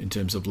about, in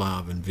terms of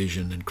love and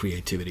vision and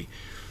creativity.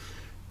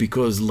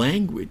 Because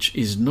language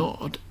is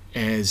not,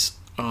 as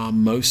are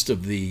most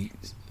of the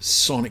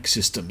sonic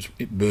systems,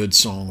 bird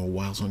song or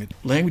whale song,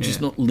 language is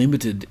not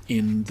limited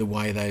in the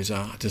way those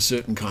are to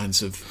certain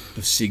kinds of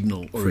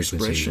signal or frequency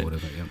expression. Or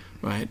whatever,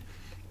 right?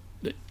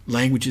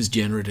 Language is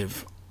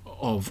generative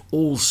of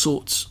all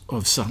sorts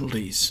of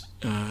subtleties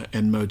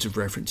and modes of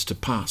reference to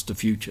past, to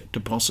future, to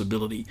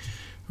possibility,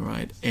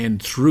 right?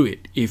 And through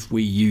it, if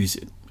we use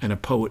it, and a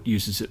poet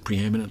uses it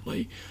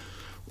preeminently,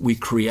 we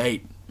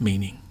create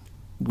meaning.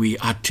 We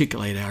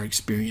articulate our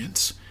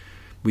experience.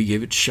 We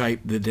give it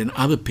shape that then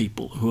other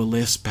people who are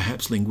less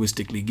perhaps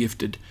linguistically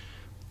gifted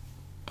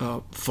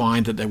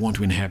find that they want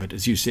to inhabit.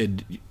 As you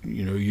said,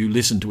 you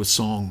listen to a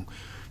song,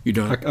 you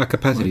don't... Our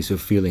capacities of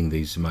feeling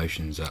these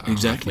emotions are,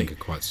 exactly. I think,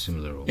 are quite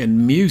similar.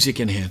 And music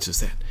enhances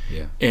that.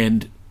 Yeah.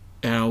 And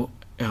our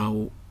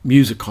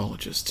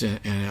musicologists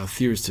and our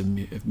theorists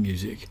of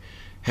music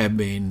have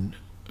been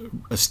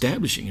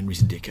establishing in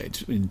recent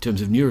decades, in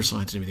terms of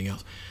neuroscience and everything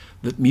else,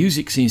 that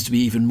music seems to be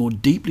even more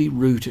deeply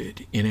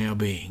rooted in our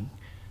being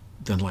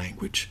than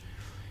language.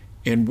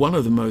 And one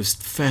of the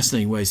most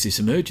fascinating ways this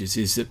emerges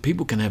is that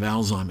people can have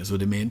Alzheimer's or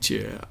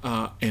dementia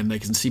and they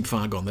can seem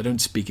far gone. They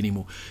don't speak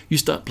anymore. You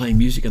start playing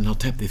music and they'll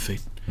tap their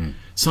feet.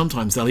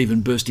 Sometimes they'll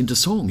even burst into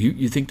song.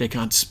 You think they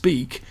can't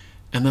speak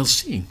and they'll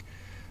sing.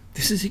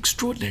 This is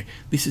extraordinary.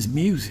 This is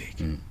music.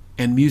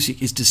 and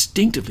music is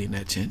distinctively, in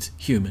that sense,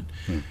 human.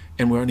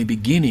 And we're only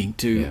beginning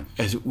to,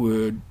 as it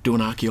were, do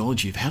an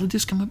archaeology of how did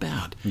this come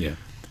about. Yeah.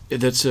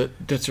 That's a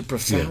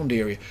profound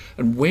area.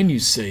 And when you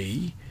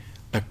see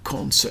a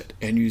concert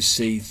and you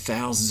see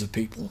thousands of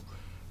people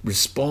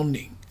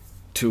responding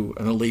to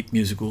an elite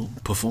musical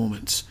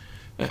performance,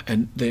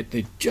 and they're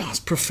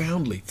just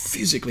profoundly,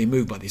 physically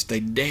moved by this. They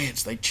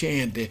dance, they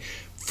chant, they're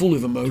full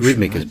of emotion.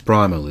 Rhythmic right? is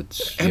primal.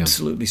 It's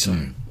Absolutely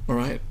so. All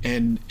right,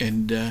 and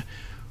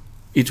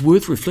it's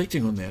worth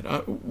reflecting on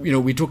that.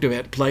 We talked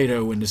about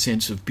Plato and the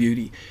sense of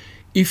beauty.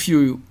 If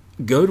you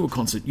go to a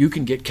concert, you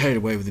can get carried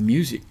away with the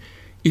music.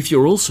 If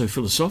you're also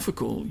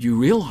philosophical, you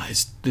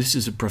realise this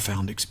is a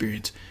profound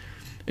experience,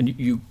 and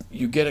you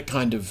get a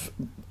kind of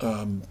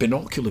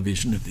binocular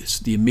vision of this,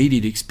 the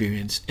immediate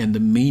experience and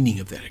the meaning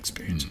of that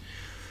experience.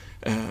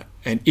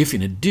 And if,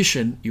 in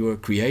addition, you're a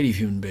creative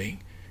human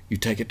being, you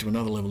take it to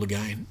another level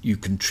again. You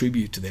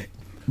contribute to that.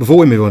 Before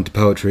we move on to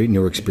poetry and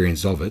your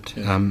experience of it,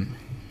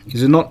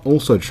 is it not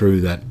also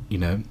true that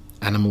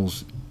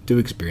animals do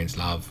experience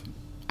love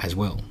as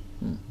well?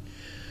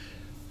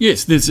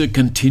 Yes, there's a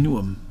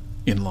continuum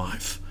in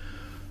life.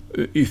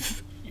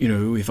 If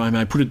I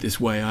may put it this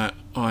way,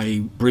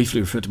 I briefly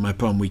referred to my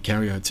poem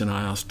Eukaryotes, and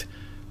I asked,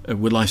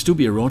 will I still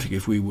be erotic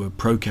if we were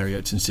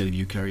prokaryotes instead of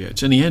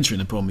eukaryotes? And the answer in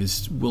the poem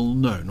is, well,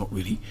 no, not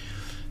really.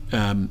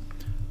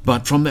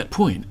 But from that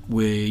point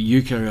where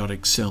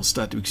eukaryotic cells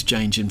start to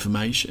exchange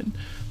information,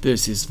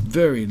 there's this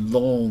very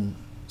long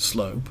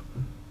slope,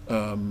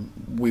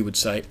 we would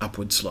say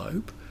upward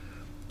slope,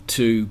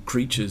 to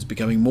creatures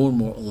becoming more and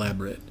more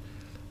elaborate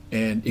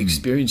and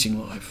experiencing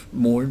life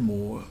more and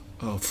more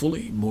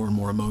fully, more and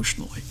more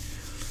emotionally.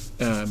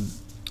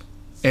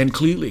 And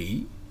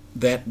clearly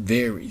that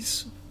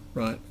varies,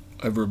 right,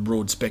 over a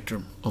broad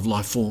spectrum of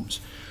life forms.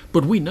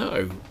 But we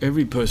know,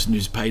 every person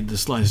who's paid the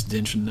slightest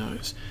attention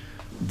knows,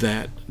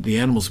 that the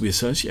animals we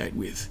associate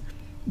with,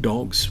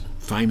 dogs,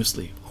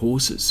 famously,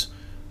 horses,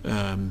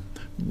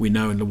 we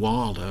know in the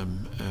wild,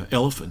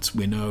 elephants,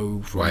 we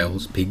know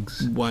Whales,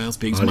 pigs,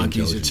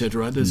 monkeys,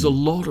 etc. There's a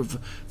lot of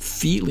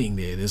feeling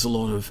there. There's a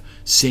lot of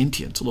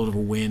sentience, a lot of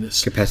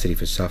awareness. Capacity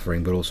for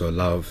suffering, but also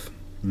love.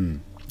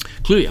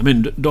 Clearly, I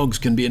mean, dogs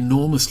can be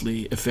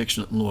enormously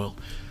affectionate and loyal.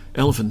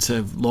 Elephants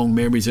have long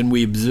memories, and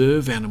we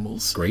observe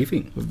animals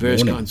Grieving. of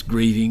various kinds,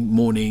 grieving,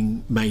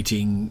 mourning,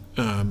 mating,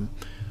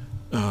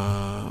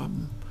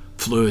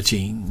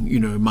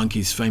 flirting,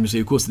 monkeys famously,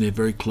 of course, they're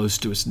very close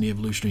to us in the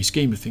evolutionary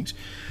scheme of things.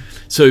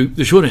 So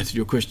the short answer to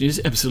your question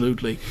is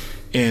absolutely,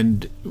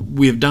 and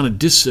we have done a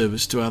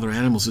disservice to other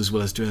animals as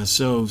well as to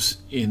ourselves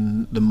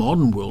in the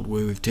modern world,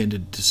 where we've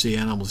tended to see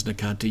animals in a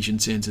Cartesian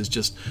sense as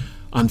just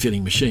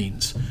unfeeling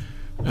machines.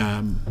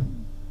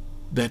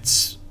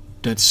 That's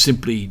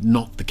simply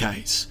not the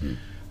case.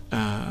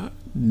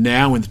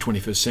 Now in the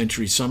 21st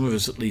century, some of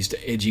us at least are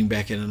edging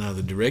back in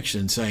another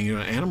direction and saying,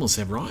 animals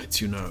have rights,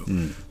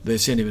 They're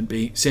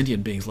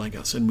sentient beings like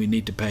us, and we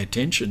need to pay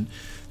attention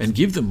and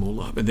give them more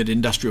love. And that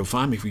industrial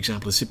farming, for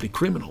example, is simply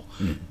criminal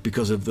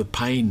because of the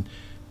pain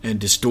and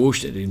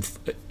distortion it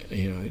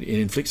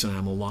inflicts on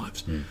animal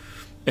lives.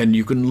 And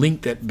you can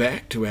link that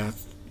back to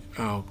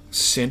our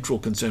central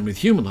concern with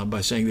human love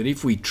by saying that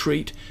if we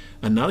treat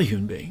another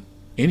human being,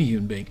 any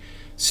human being,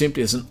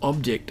 simply as an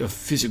object of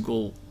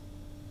physical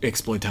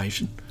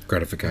exploitation,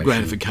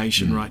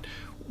 gratification, right,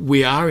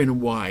 we are in a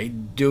way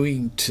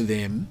doing to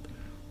them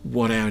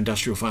what our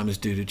industrial farmers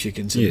do to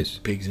chickens and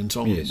pigs and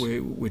so on.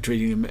 We're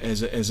treating them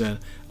as an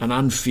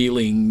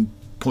unfeeling,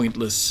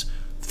 pointless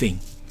thing,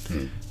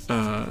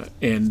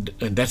 and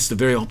that's the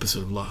very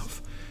opposite of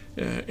love,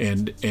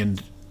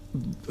 and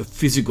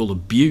physical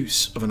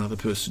abuse of another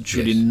person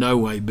should in no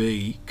way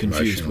be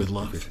confused with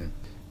love.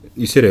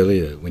 You said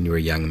earlier, when you were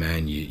a young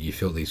man, you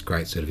felt these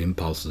great sort of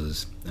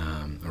impulses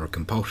or a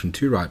compulsion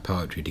to write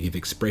poetry, to give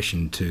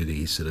expression to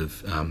these sort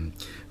of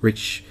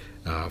rich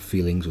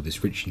feelings, or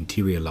this rich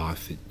interior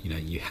life that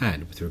you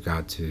had with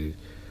regard to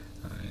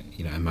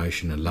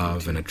emotion and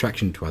love and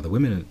attraction to other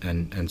women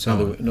and so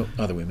on. Not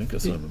other women,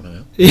 because I'm a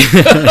male.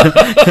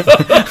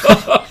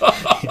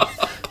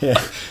 Yeah.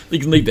 You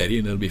can leave that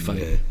in; it'll be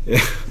funny. Yeah.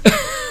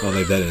 I'll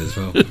leave that in as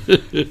well.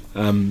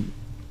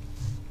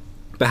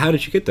 But how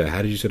did you get there?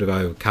 How did you sort of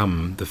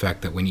overcome the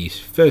fact that when you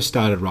first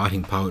started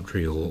writing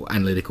poetry or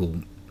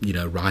analytical,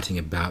 writing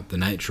about the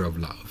nature of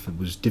love, it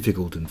was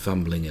difficult and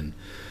fumbling and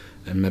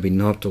maybe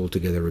not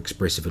altogether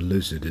expressive and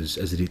lucid as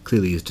it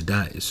clearly is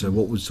today? So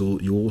what was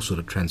your sort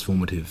of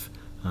transformative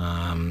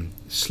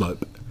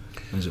slope,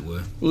 as it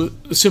were? Well,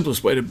 the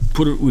simplest way to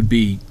put it would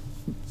be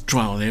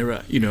trial and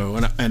error,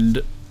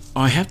 and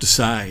I have to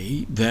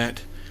say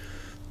that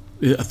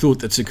a thought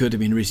that's occurred to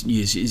me in recent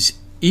years is,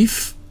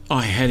 if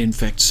I had in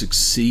fact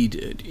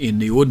succeeded in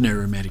the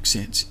ordinary romantic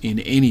sense in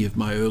any of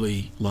my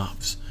early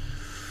loves,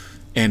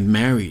 and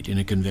married in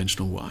a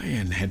conventional way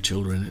and had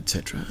children,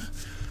 etc.,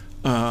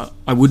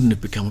 I wouldn't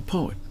have become a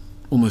poet,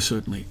 almost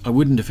certainly. I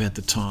wouldn't have had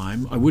the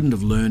time, I wouldn't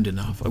have learned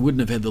enough, I wouldn't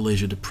have had the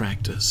leisure to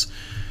practice,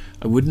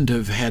 I wouldn't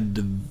have had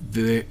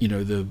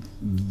the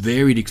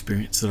varied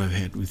experience that I've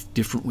had with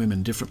different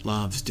women, different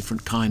loves,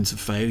 different kinds of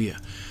failure.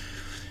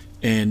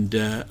 And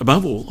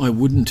above all, I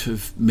wouldn't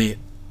have met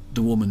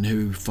the woman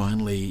who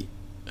finally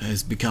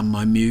has become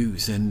my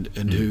muse and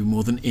who,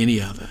 more than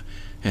any other,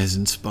 has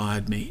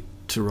inspired me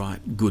to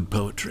write good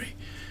poetry,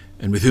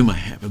 and with whom I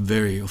have a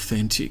very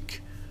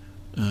authentic,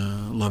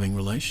 loving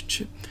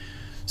relationship.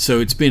 So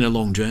it's been a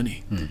long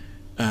journey,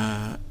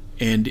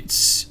 and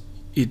it's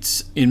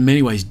in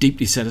many ways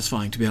deeply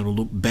satisfying to be able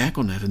to look back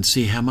on that and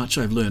see how much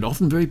I've learned,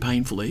 often very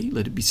painfully,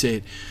 let it be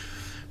said.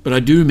 But I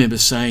do remember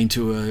saying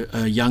to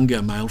a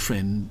younger male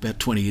friend about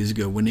 20 years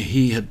ago, when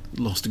he had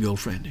lost a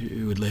girlfriend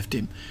who had left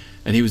him,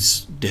 and he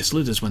was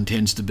desolate, as one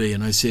tends to be,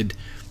 and I said,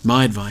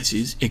 my advice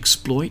is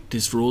exploit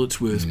this for all it's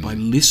worth by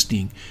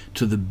listening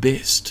to the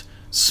best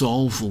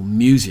soulful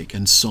music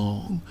and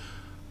song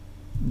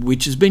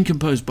which has been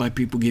composed by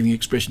people giving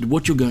expression to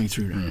what you're going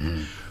through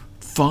now.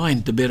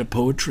 Find the better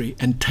poetry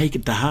and take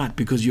it to heart,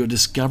 because you're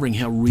discovering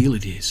how real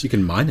it is. You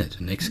can mine it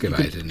and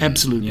excavate it.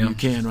 Absolutely, you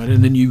can, right?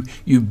 And then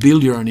you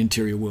build your own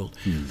interior world.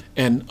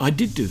 And I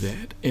did do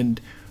that. And,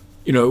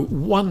 you know,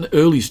 one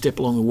early step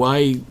along the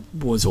way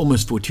was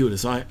almost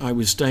fortuitous. I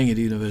was staying at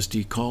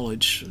University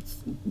College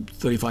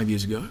 35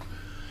 years ago,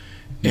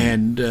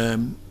 and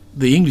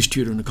the English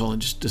tutor in the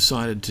college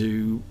decided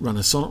to run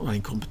a sonnet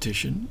writing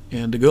competition,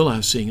 and the girl I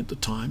was seeing at the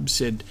time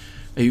said,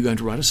 "Are you going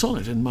to write a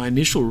sonnet?" And my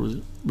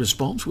initial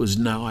response was,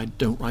 "No, I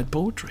don't write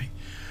poetry.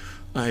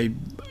 I'm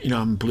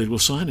a political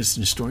scientist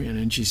and historian."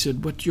 And she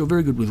said, "But you're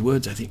very good with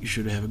words. I think you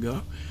should have a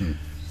go."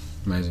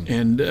 Amazing.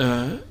 And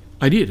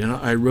I did, and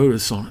I wrote a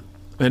sonnet.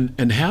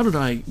 And how did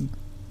I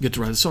get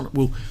to write a sonnet?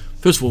 Well,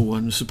 first of all,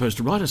 one was supposed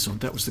to write a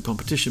sonnet. That was the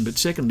competition. But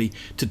secondly,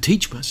 to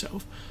teach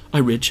myself, I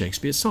read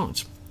Shakespeare's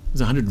sonnets.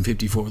 There's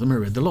 154 of them. I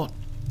read the lot.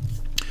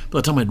 By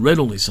the time I'd read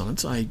all these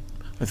sonnets, I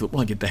thought,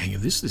 well, I get the hang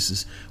of this. This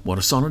is what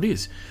a sonnet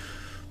is.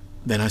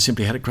 Then I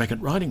simply had a crack at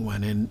writing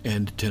one, and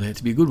it turned out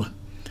to be a good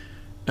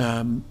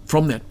one.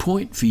 From that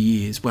point, for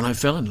years, when I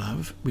fell in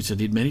love, which I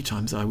did many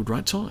times, I would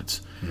write sonnets.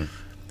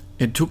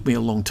 It took me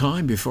a long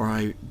time before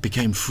I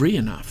became free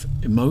enough,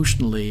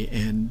 emotionally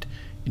and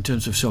in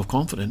terms of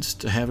self-confidence,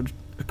 to have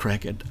a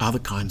crack at other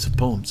kinds of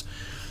poems.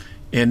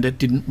 And that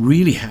didn't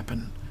really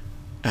happen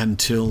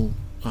until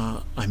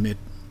I met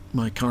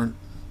my current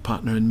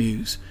partner and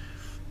muse,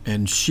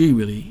 and she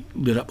really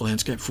lit up the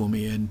landscape for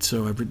me. And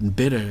so I've written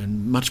better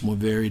and much more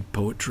varied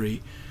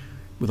poetry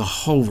with a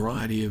whole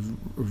variety of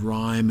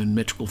rhyme and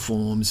metrical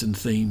forms and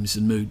themes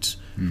and moods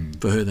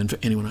for her than for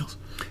anyone else.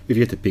 If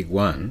you had to pick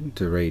one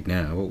to read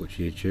now, what would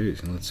you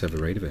choose? And let's have a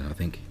read of it, I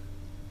think.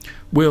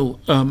 Well,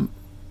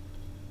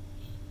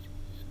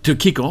 to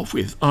kick off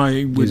with,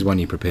 I would... Here's one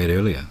you prepared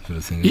earlier, sort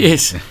of thing.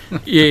 Yes,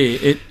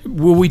 yeah.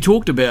 Well, we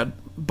talked about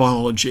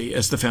biology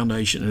as the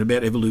foundation and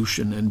about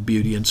evolution and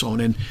beauty and so on.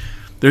 And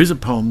there is a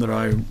poem that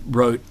I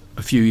wrote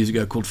a few years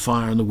ago called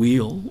Fire on the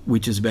Wheel,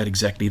 which is about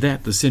exactly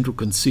that. The central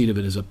conceit of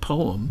it as a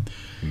poem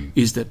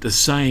is that the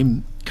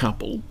same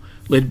couple,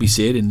 let it be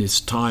said in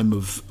this time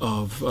of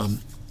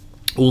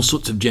all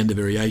sorts of gender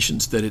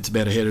variations, that it's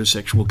about a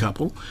heterosexual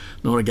couple,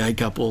 not a gay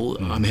couple.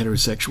 I'm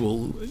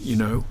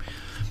heterosexual,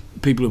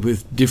 people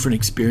with different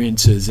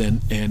experiences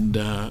and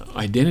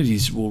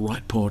identities will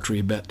write poetry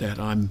about that.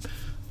 I'm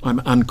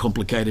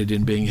uncomplicated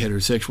in being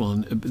heterosexual,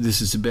 and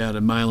this is about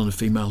a male and a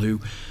female who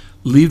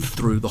lived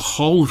through the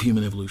whole of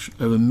human evolution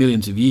over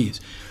millions of years,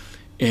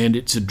 and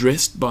it's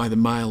addressed by the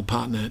male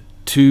partner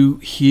to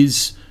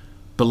his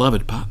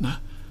beloved partner,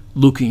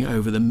 looking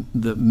over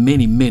the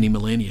many, many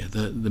millennia,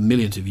 the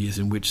millions of years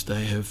in which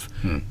they have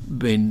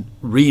been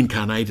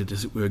reincarnated,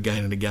 as it were,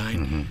 again and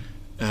again.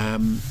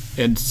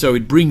 And so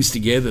it brings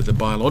together the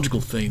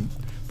biological theme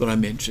that I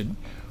mentioned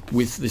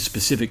with the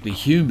specifically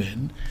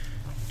human,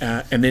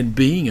 and then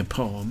being a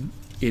poem,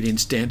 it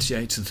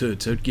instantiates the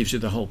third, so it gives you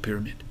the whole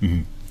pyramid.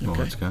 Well,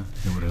 let's go.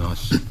 What a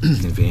nice,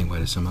 convenient way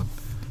to sum up.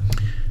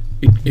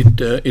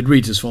 It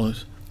reads as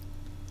follows.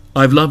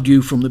 I've loved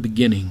you from the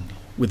beginning,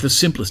 with the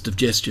simplest of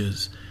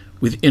gestures,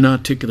 with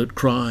inarticulate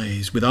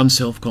cries, with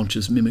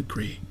unself-conscious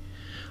mimicry.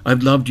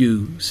 I've loved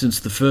you since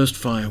the first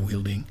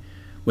fire-wielding,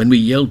 when we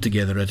yelled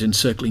together at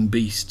encircling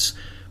beasts,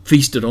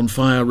 feasted on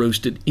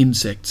fire-roasted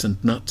insects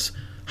and nuts,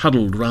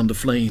 huddled round the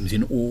flames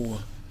in awe.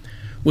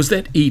 Was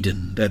that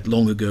Eden, that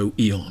long-ago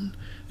eon,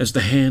 as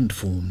the hand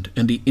formed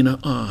and the inner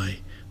eye,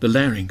 the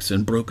larynx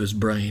and broker's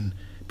brain,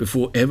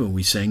 before ever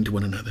we sang to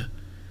one another?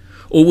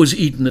 Or was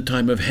Eden the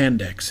time of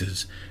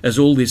hand-axes, as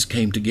all this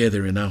came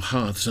together in our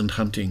hearths and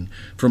hunting,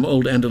 from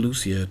old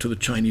Andalusia to the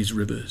Chinese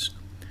rivers?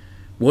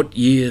 What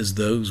years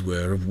those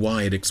were of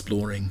wide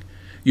exploring!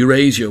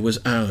 Eurasia was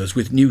ours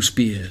with new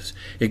spears.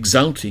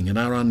 Exulting in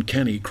our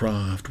uncanny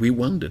craft, we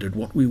wondered at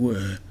what we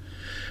were.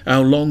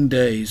 Our long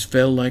days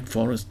fell like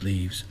forest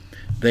leaves.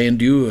 They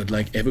endured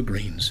like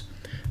evergreens.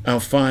 Our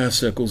fire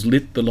circles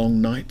lit the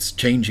long nights,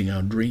 changing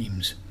our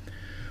dreams.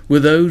 Were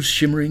those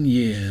shimmering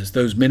years,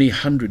 those many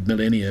hundred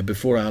millennia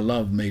before our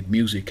love made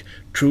music,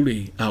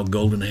 truly our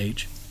golden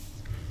age?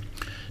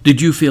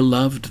 Did you feel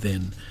loved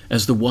then,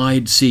 as the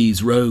wide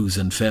seas rose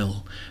and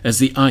fell, as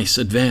the ice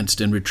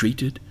advanced and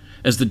retreated,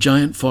 as the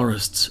giant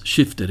forests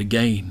shifted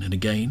again and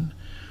again?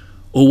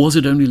 Or was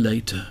it only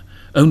later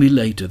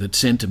that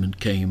sentiment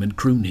came and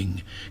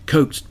crooning,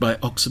 coaxed by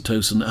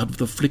oxytocin out of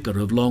the flicker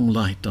of long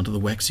light under the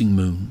waxing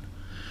moon?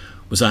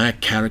 Was I a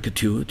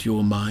caricature to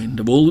your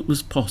mind of all that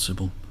was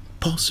possible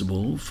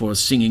for a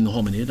singing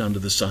hominid under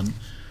the sun?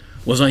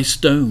 Was I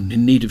stone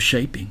in need of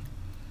shaping?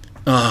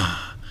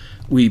 Ah,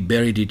 we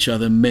buried each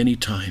other many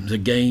times,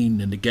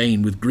 again and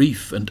again, with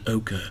grief and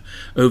ochre,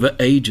 over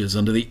ages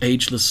under the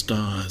ageless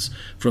stars,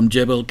 from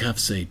Jebel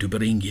Kafse to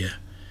Beringia.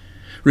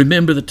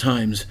 Remember the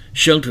times,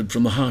 sheltered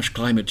from the harsh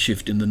climate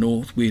shift in the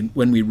north,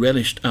 when we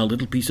relished our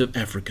little piece of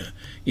Africa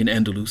in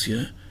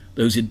Andalusia,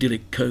 those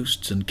idyllic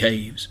coasts and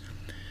caves.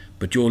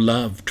 But your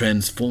love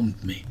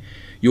transformed me.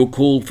 Your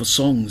call for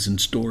songs and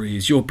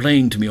stories, your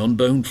playing to me on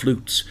bone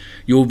flutes,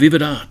 your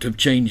vivid art of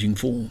changing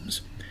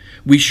forms.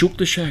 We shook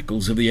the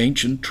shackles of the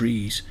ancient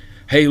trees,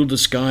 hailed the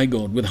sky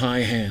god with high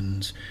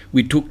hands.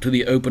 We took to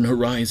the open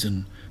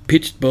horizon,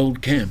 pitched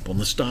bold camp on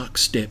the stark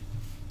steppe.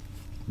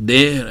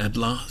 There, at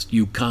last,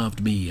 you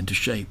carved me into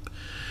shape.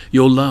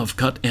 Your love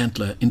cut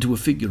antler into a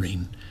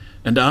figurine,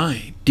 and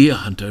I, deer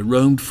hunter,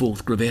 roamed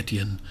forth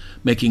Gravetian,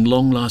 making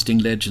long-lasting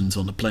legends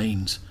on the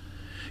plains.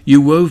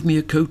 You wove me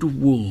a coat of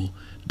wool,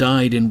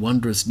 dyed in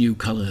wondrous new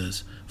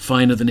colours,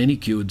 finer than any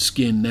cured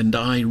skin, and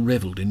I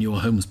revelled in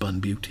your homespun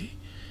beauty.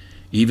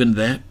 Even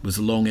that was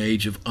a long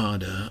age of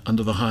ardour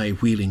under the high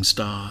wheeling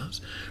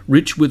stars,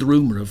 rich with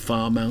rumour of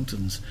far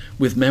mountains,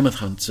 with mammoth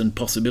hunts and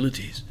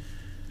possibilities.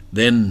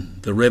 Then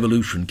the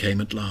revolution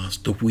came at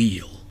last, the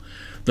wheel,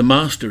 the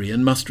mastery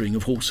and mustering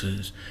of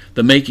horses,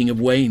 the making of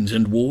wains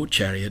and war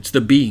chariots,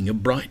 the being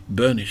of bright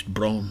burnished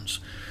bronze.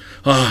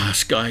 Ah,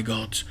 sky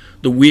gods,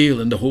 the wheel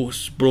and the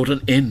horse brought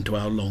an end to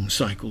our long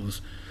cycles.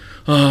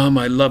 Ah,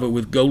 my lover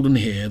with golden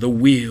hair, the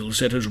wheel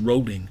set us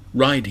rolling,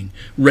 riding,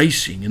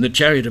 racing in the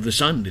chariot of the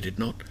sun, did it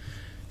not?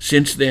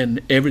 Since then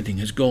everything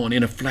has gone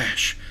in a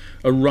flash,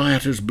 a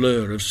riotous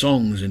blur of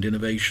songs and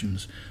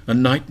innovations, a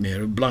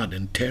nightmare of blood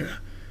and terror.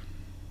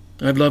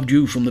 I've loved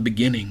you from the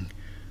beginning.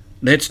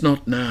 Let's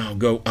not now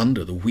go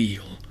under the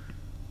wheel.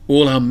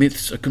 All our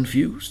myths are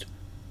confused.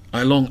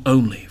 I long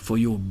only for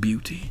your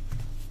beauty.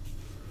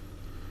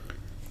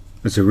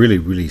 It's a really,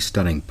 really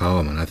stunning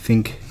poem, and I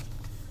think,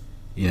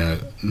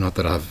 not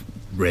that I've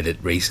read it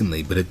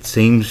recently, but it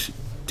seems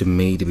to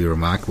me to be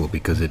remarkable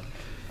because it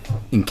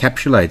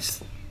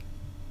encapsulates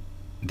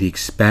the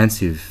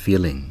expansive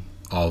feeling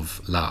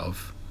of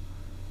love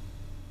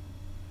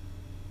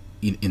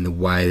in the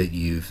way that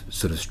you've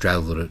sort of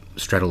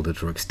straddled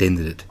it or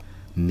extended it,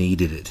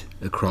 kneaded it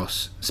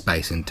across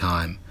space and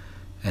time,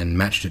 and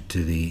matched it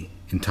to the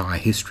entire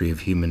history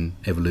of human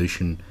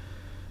evolution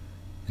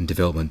and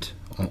development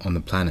on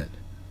the planet,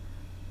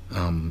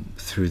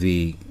 through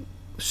the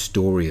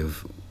story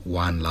of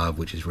one love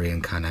which is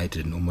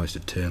reincarnated and almost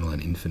eternal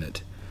and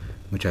infinite,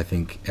 which I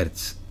think at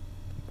its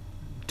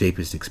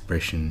deepest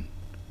expression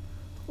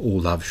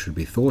all love should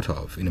be thought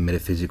of in a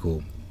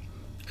metaphysical,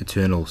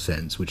 eternal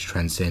sense which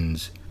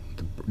transcends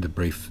the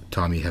brief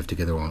time you have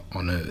together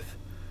on Earth.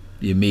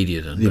 The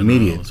immediate and the banal,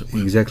 immediate, as it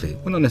were. exactly.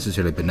 Well, not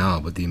necessarily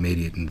banal, but the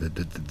immediate and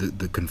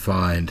the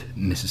confined,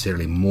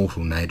 necessarily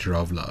mortal nature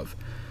of love.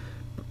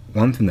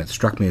 One thing that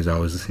struck me as I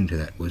was listening to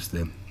that was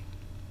the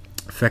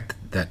fact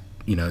that,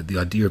 the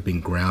idea of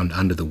being ground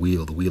under the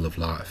wheel of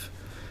life,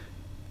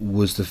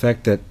 was the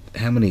fact that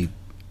how many,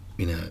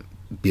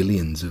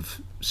 billions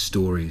of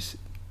stories,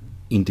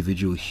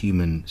 individual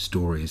human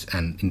stories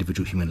and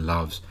individual human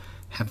loves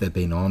have there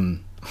been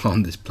on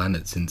this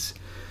planet since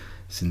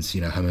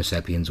Homo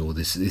sapiens, or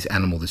this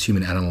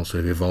human animal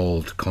sort of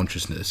evolved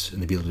consciousness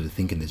and the ability to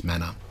think in this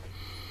manner.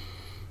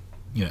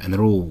 And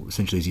they're all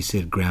essentially, as you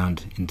said,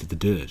 ground into the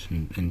dirt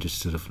and just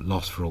sort of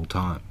lost for all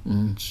time.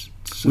 It's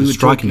sort of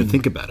striking to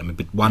think about.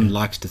 But one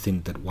likes to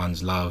think that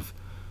one's love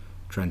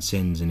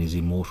transcends and is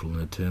immortal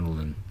and eternal.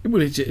 And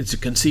well, it's a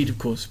conceit, of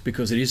course,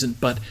 because it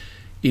isn't. But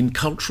in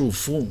cultural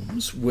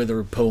forms, whether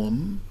a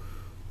poem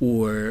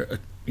or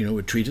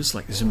a treatise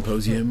like the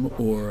Symposium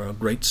or a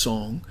great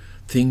song,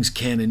 things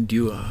can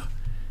endure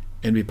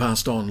and be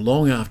passed on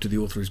long after the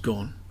author is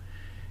gone.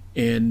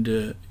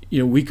 And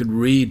we could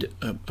read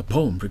a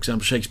poem. For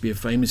example, Shakespeare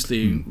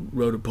famously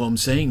wrote a poem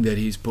saying that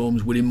his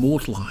poems would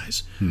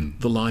immortalize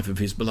the life of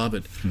his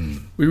beloved.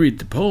 We read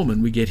the poem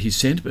and we get his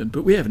sentiment,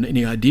 but we haven't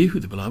any idea who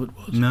the beloved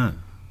was. no,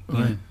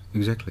 Right. yeah,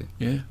 exactly,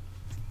 Yeah.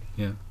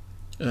 yeah.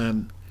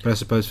 Um, But I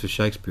suppose for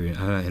Shakespeare,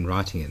 in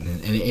writing it,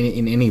 and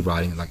in any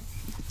writing, like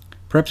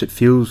perhaps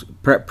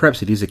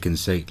it is a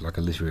conceit, like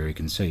a literary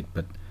conceit.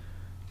 But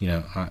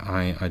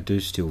I do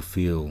still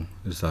feel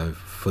as though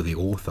for the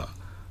author,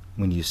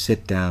 when you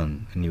sit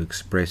down and you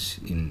express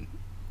in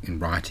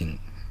writing,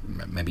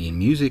 maybe in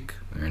music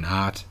or in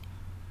art,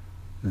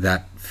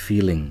 that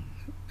feeling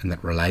and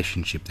that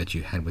relationship that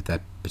you had with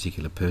that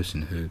particular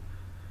person who,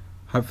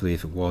 hopefully,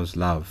 if it was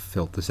love,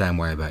 felt the same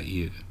way about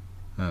you,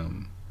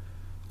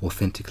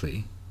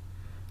 authentically.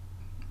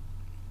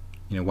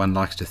 One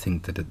likes to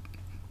think that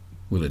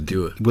will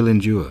endure. Will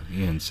endure,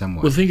 yeah, in some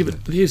way. Well, think of it.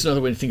 Here's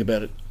another way to think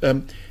about it.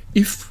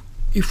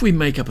 If we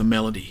make up a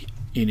melody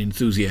in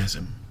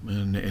enthusiasm,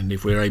 and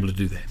if we're able to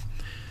do that,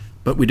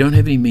 but we don't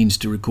have any means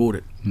to record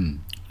it,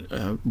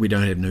 we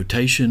don't have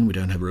notation, we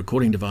don't have a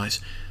recording device,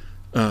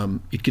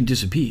 it can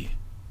disappear,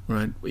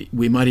 right?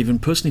 We might even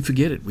personally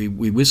forget it. We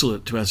whistle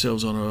it to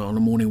ourselves on a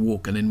morning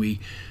walk, and then we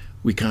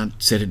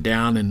can't set it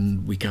down,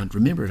 and we can't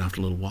remember it after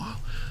a little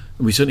while.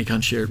 And we certainly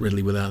can't share it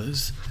readily with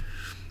others.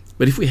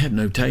 But if we have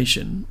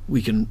notation,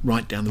 we can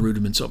write down the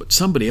rudiments of it.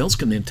 Somebody else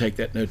can then take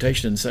that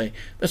notation and say,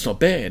 that's not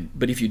bad,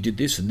 but if you did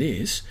this and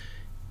this,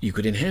 you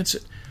could enhance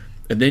it.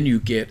 And then you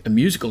get a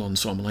musical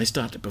ensemble, they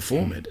start to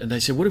perform it, and they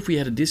say, what if we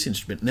added this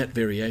instrument and that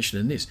variation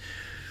and this?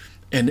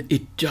 And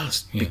it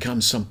just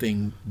becomes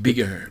something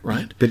bigger,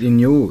 right? But in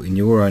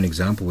your own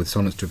example with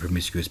Sonnets to a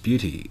Promiscuous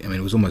Beauty, I mean,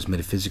 it was almost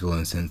metaphysical in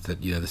the sense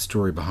that, the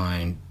story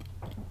behind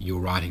your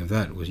writing of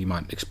that was, you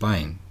might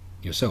explain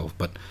yourself,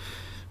 but,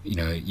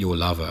 your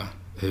lover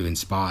who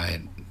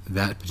inspired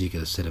that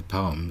particular set of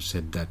poems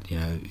said that,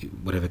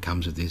 whatever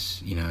comes of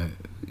this,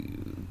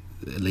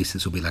 at least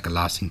this will be like a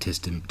lasting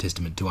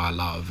testament to our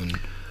love.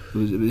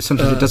 And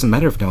sometimes it doesn't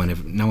matter if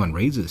no one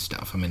reads this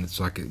stuff. I mean, it's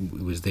like it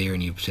was there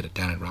and you set it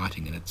down in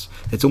writing, and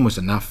it's almost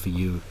enough for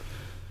you.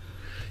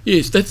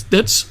 Yes,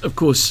 that's of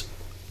course,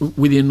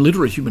 within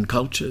literate human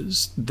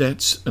cultures,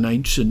 that's an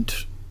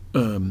ancient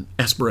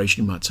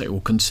aspiration, you might say,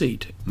 or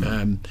conceit.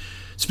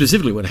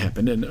 Specifically what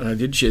happened, and I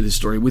did share this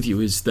story with you,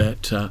 is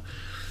that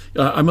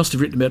I must have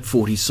written about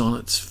 40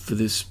 sonnets for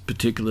this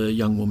particular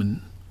young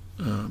woman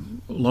a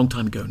long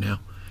time ago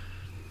now.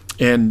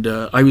 And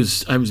I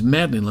was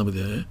madly in love with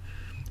her,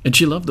 and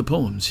she loved the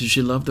poems.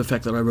 She loved the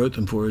fact that I wrote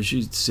them for her.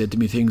 She said to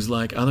me things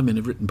like, other men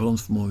have written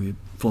poems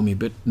for me,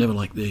 but never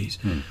like these.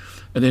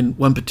 And then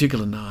one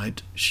particular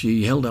night,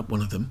 she held up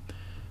one of them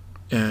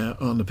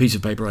on a piece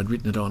of paper I'd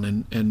written it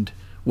on, and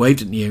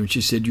waved it in the air, and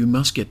she said, you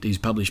must get these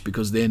published,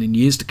 because then in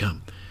years to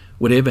come,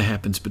 whatever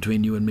happens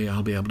between you and me,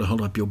 I'll be able to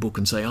hold up your book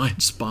and say, I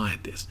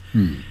inspired this.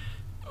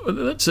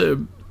 Well,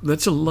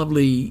 that's a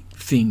lovely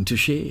thing to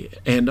share.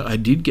 And I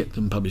did get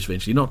them published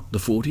eventually, not the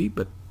 40,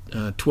 but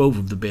 12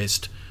 of the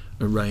best,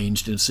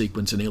 arranged in a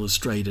sequence and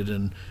illustrated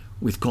and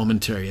with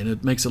commentary, and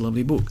it makes a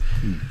lovely book.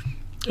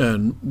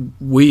 And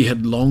we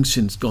had long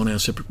since gone our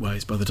separate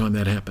ways by the time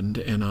that happened,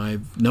 and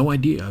I've no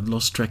idea. I've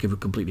lost track of it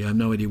completely. I have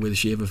no idea whether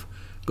she ever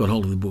got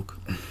hold of the book.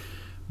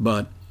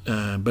 But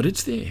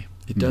it's there.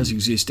 It does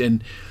exist.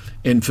 And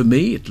for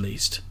me, at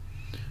least,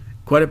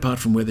 quite apart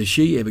from whether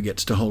she ever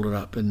gets to hold it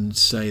up and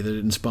say that it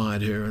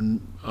inspired her,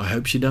 and I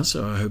hope she does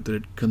so, I hope that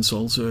it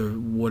consoles her,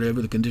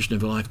 whatever the condition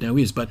of her life now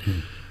is. But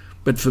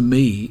for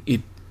me,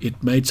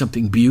 it made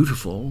something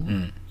beautiful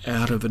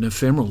out of an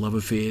ephemeral love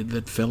affair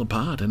that fell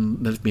apart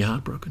and left me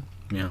heartbroken.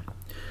 Yeah.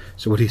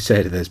 So what do you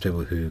say to those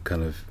people who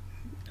kind of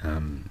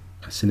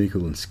are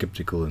cynical and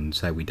sceptical and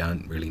say we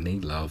don't really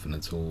need love and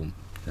it's all...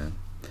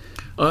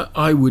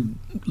 I would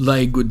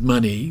lay good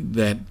money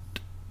that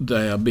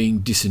they are being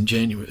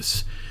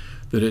disingenuous,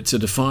 that it's a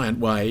defiant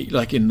way,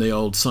 like in the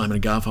old Simon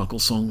and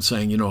Garfunkel song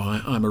saying,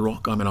 I'm a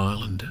rock, I'm an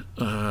island,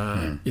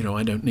 I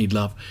don't need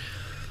love.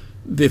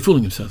 They're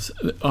fooling themselves.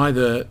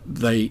 Either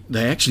they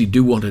actually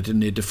do want it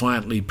and they're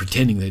defiantly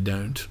pretending they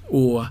don't,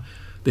 or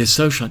they're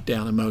so shut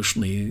down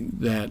emotionally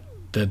that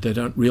they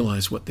don't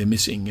realise what they're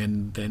missing,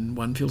 and then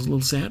one feels a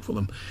little sad for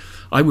them.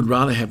 I would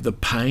rather have the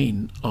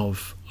pain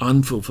of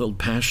unfulfilled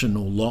passion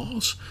or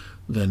loss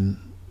than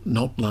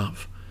not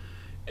love.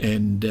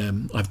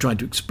 And I've tried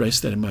to express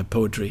that in my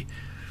poetry.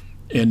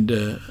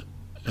 And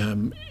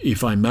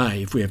if I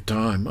may, if we have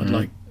time, I'd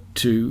like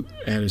to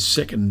add a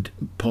second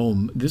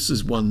poem. This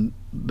is one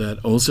that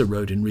I also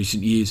wrote in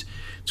recent years.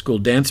 It's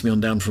called Dance Me On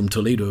Down From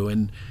Toledo,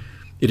 and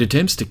it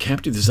attempts to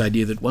capture this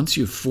idea that once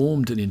you've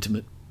formed an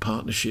intimate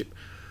partnership,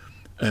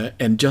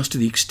 and just to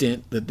the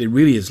extent that there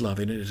really is love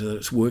in it, that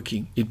it's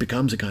working, it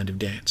becomes a kind of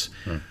dance.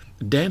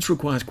 Dance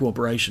requires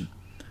cooperation.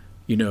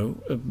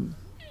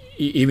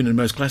 Even in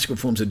most classical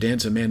forms of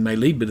dance, a man may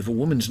lead, but if a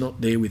woman's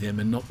not there with him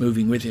and not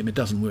moving with him, it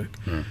doesn't work.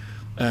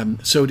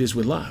 So it is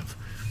with love.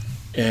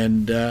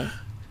 And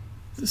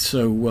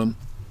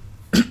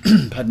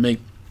pardon me,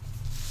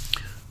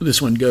 this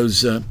one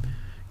goes,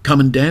 come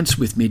and dance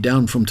with me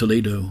down from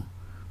Toledo,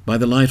 by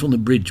the light on the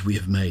bridge we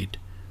have made,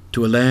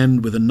 to a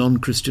land with a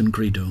non-Christian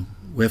credo,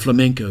 where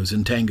flamencos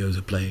and tangos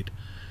are played.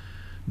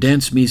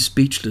 Dance me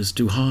speechless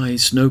to high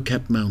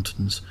snow-capped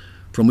mountains,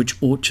 from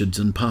which orchards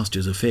and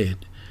pastures are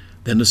fed,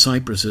 then the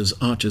cypresses,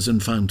 arches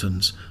and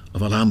fountains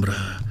of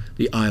Alhambra,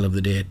 the Isle of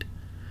the Dead.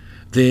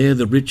 There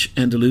the rich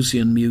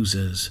Andalusian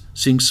muses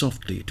sing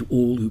softly to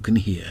all who can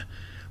hear,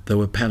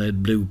 though a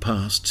pallid blue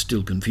past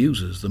still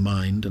confuses the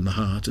mind and the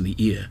heart and the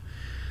ear.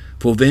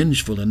 For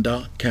vengeful and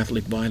dark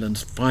Catholic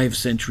violence 5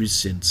 centuries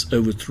since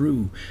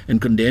overthrew and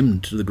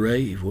condemned to the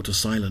grave or to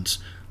silence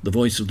the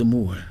voice of the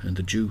Moor and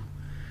the Jew.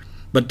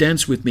 But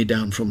dance with me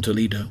down from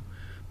Toledo,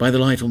 by the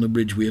light on the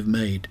bridge we have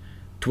made,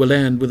 to a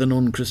land with a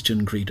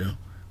non-Christian credo,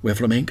 where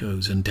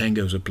flamencos and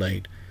tangos are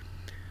played.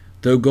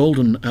 Though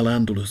golden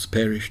Al-Andalus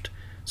perished,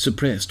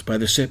 suppressed by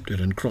the sceptre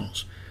and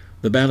cross,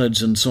 The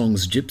ballads and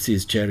songs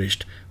gypsies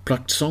cherished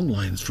plucked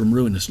songlines from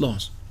ruinous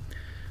loss.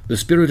 The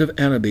spirit of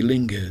Araby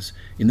lingers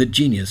in the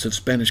genius of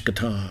Spanish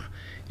guitar,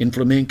 in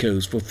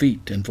flamencos for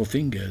feet and for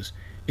fingers,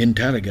 in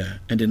taraga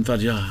and in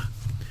fajar.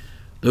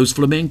 Those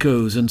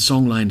flamencos and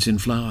songlines in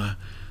flower,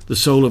 the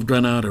soul of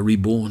Granada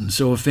reborn,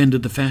 so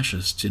offended the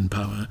fascists in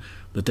power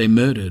that they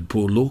murdered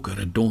poor Lorca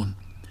at dawn.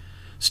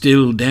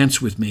 Still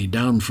dance with me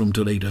down from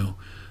Toledo,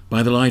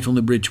 by the light on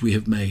the bridge we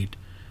have made,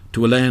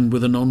 to a land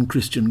with a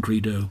non-Christian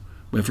credo,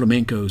 where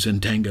flamencos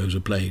and tangos are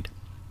played.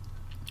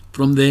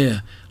 From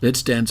there,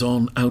 let's dance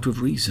on out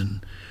of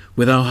reason,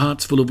 with our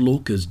hearts full of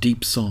Lorca's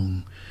deep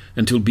song,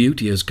 until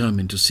beauty has come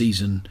into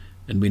season,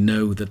 and we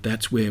know that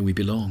that's where we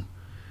belong.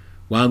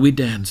 While we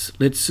dance,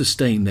 let's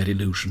sustain that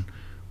illusion,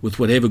 with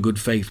whatever good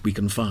faith we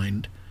can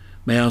find.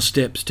 May our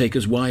steps take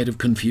us wide of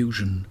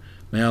confusion,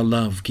 may our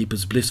love keep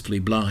us blissfully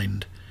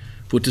blind.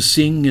 For to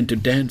sing and to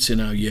dance in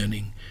our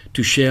yearning,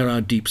 to share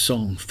our deep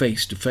song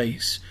face to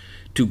face,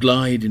 to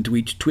glide into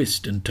each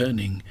twist and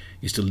turning,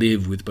 is to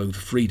live with both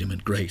freedom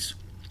and grace.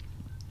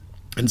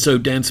 And so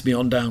dance me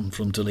on down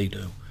from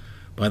Toledo,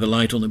 by the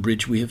light on the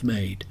bridge we have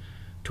made,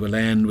 to a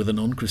land with a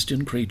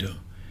non-Christian credo,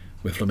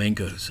 where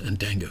flamencos and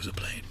tangos are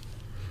played.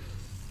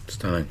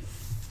 Stunning.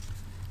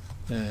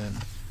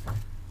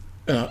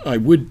 I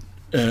would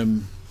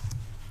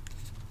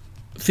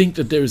think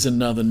that there is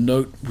another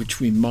note which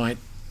we might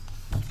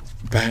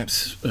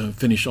perhaps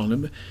finish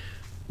on,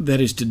 that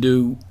is to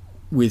do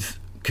with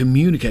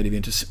communicative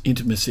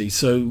intimacy.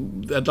 So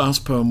that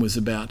last poem was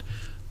about,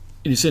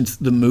 in a sense,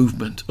 the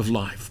movement of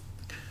life,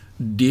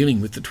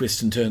 dealing with the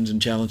twists and turns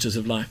and challenges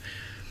of life.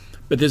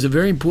 But there's a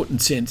very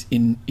important sense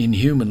in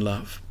human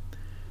love,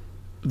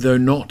 though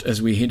not,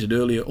 as we hinted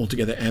earlier,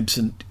 altogether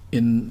absent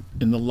in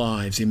the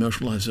lives, the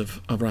emotional lives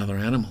of other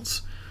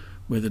animals,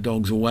 whether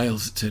dogs or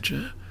whales,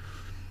 etc.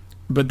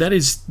 But that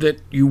is that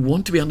you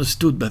want to be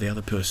understood by the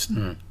other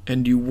person,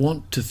 and you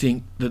want to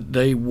think that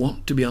they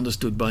want to be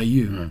understood by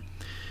you.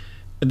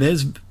 And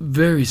there's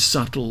very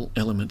subtle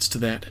elements to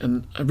that.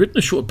 And I've written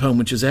a short poem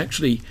which is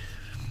actually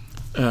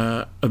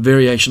a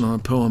variation on a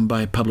poem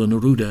by Pablo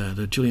Neruda,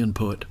 the Chilean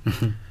poet.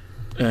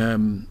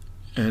 And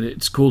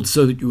it's called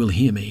So That You Will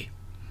Hear Me.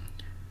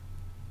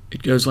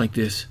 It goes like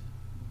this.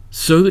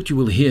 So that you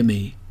will hear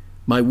me,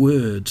 my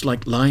words,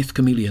 like lithe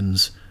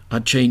chameleons, are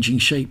changing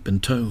shape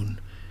and tone.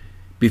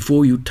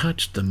 Before you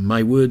touched them,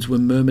 my words were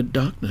murmured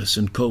darkness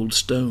and cold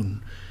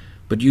stone.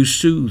 But you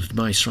soothed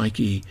my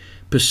psyche,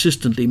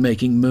 persistently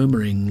making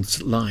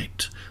murmurings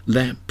light,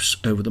 lamps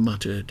over the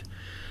muttered.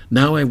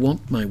 Now I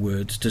want my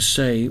words to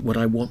say what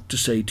I want to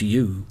say to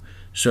you,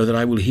 so that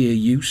I will hear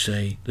you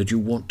say that you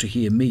want to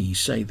hear me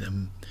say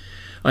them.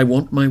 I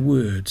want my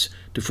words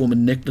to form a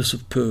necklace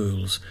of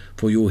pearls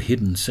for your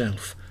hidden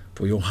self,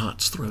 for your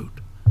heart's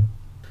throat.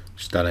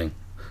 Stunning.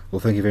 Well,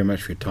 thank you very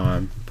much for your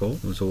time, Paul.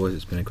 As always,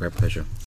 it's been a great pleasure.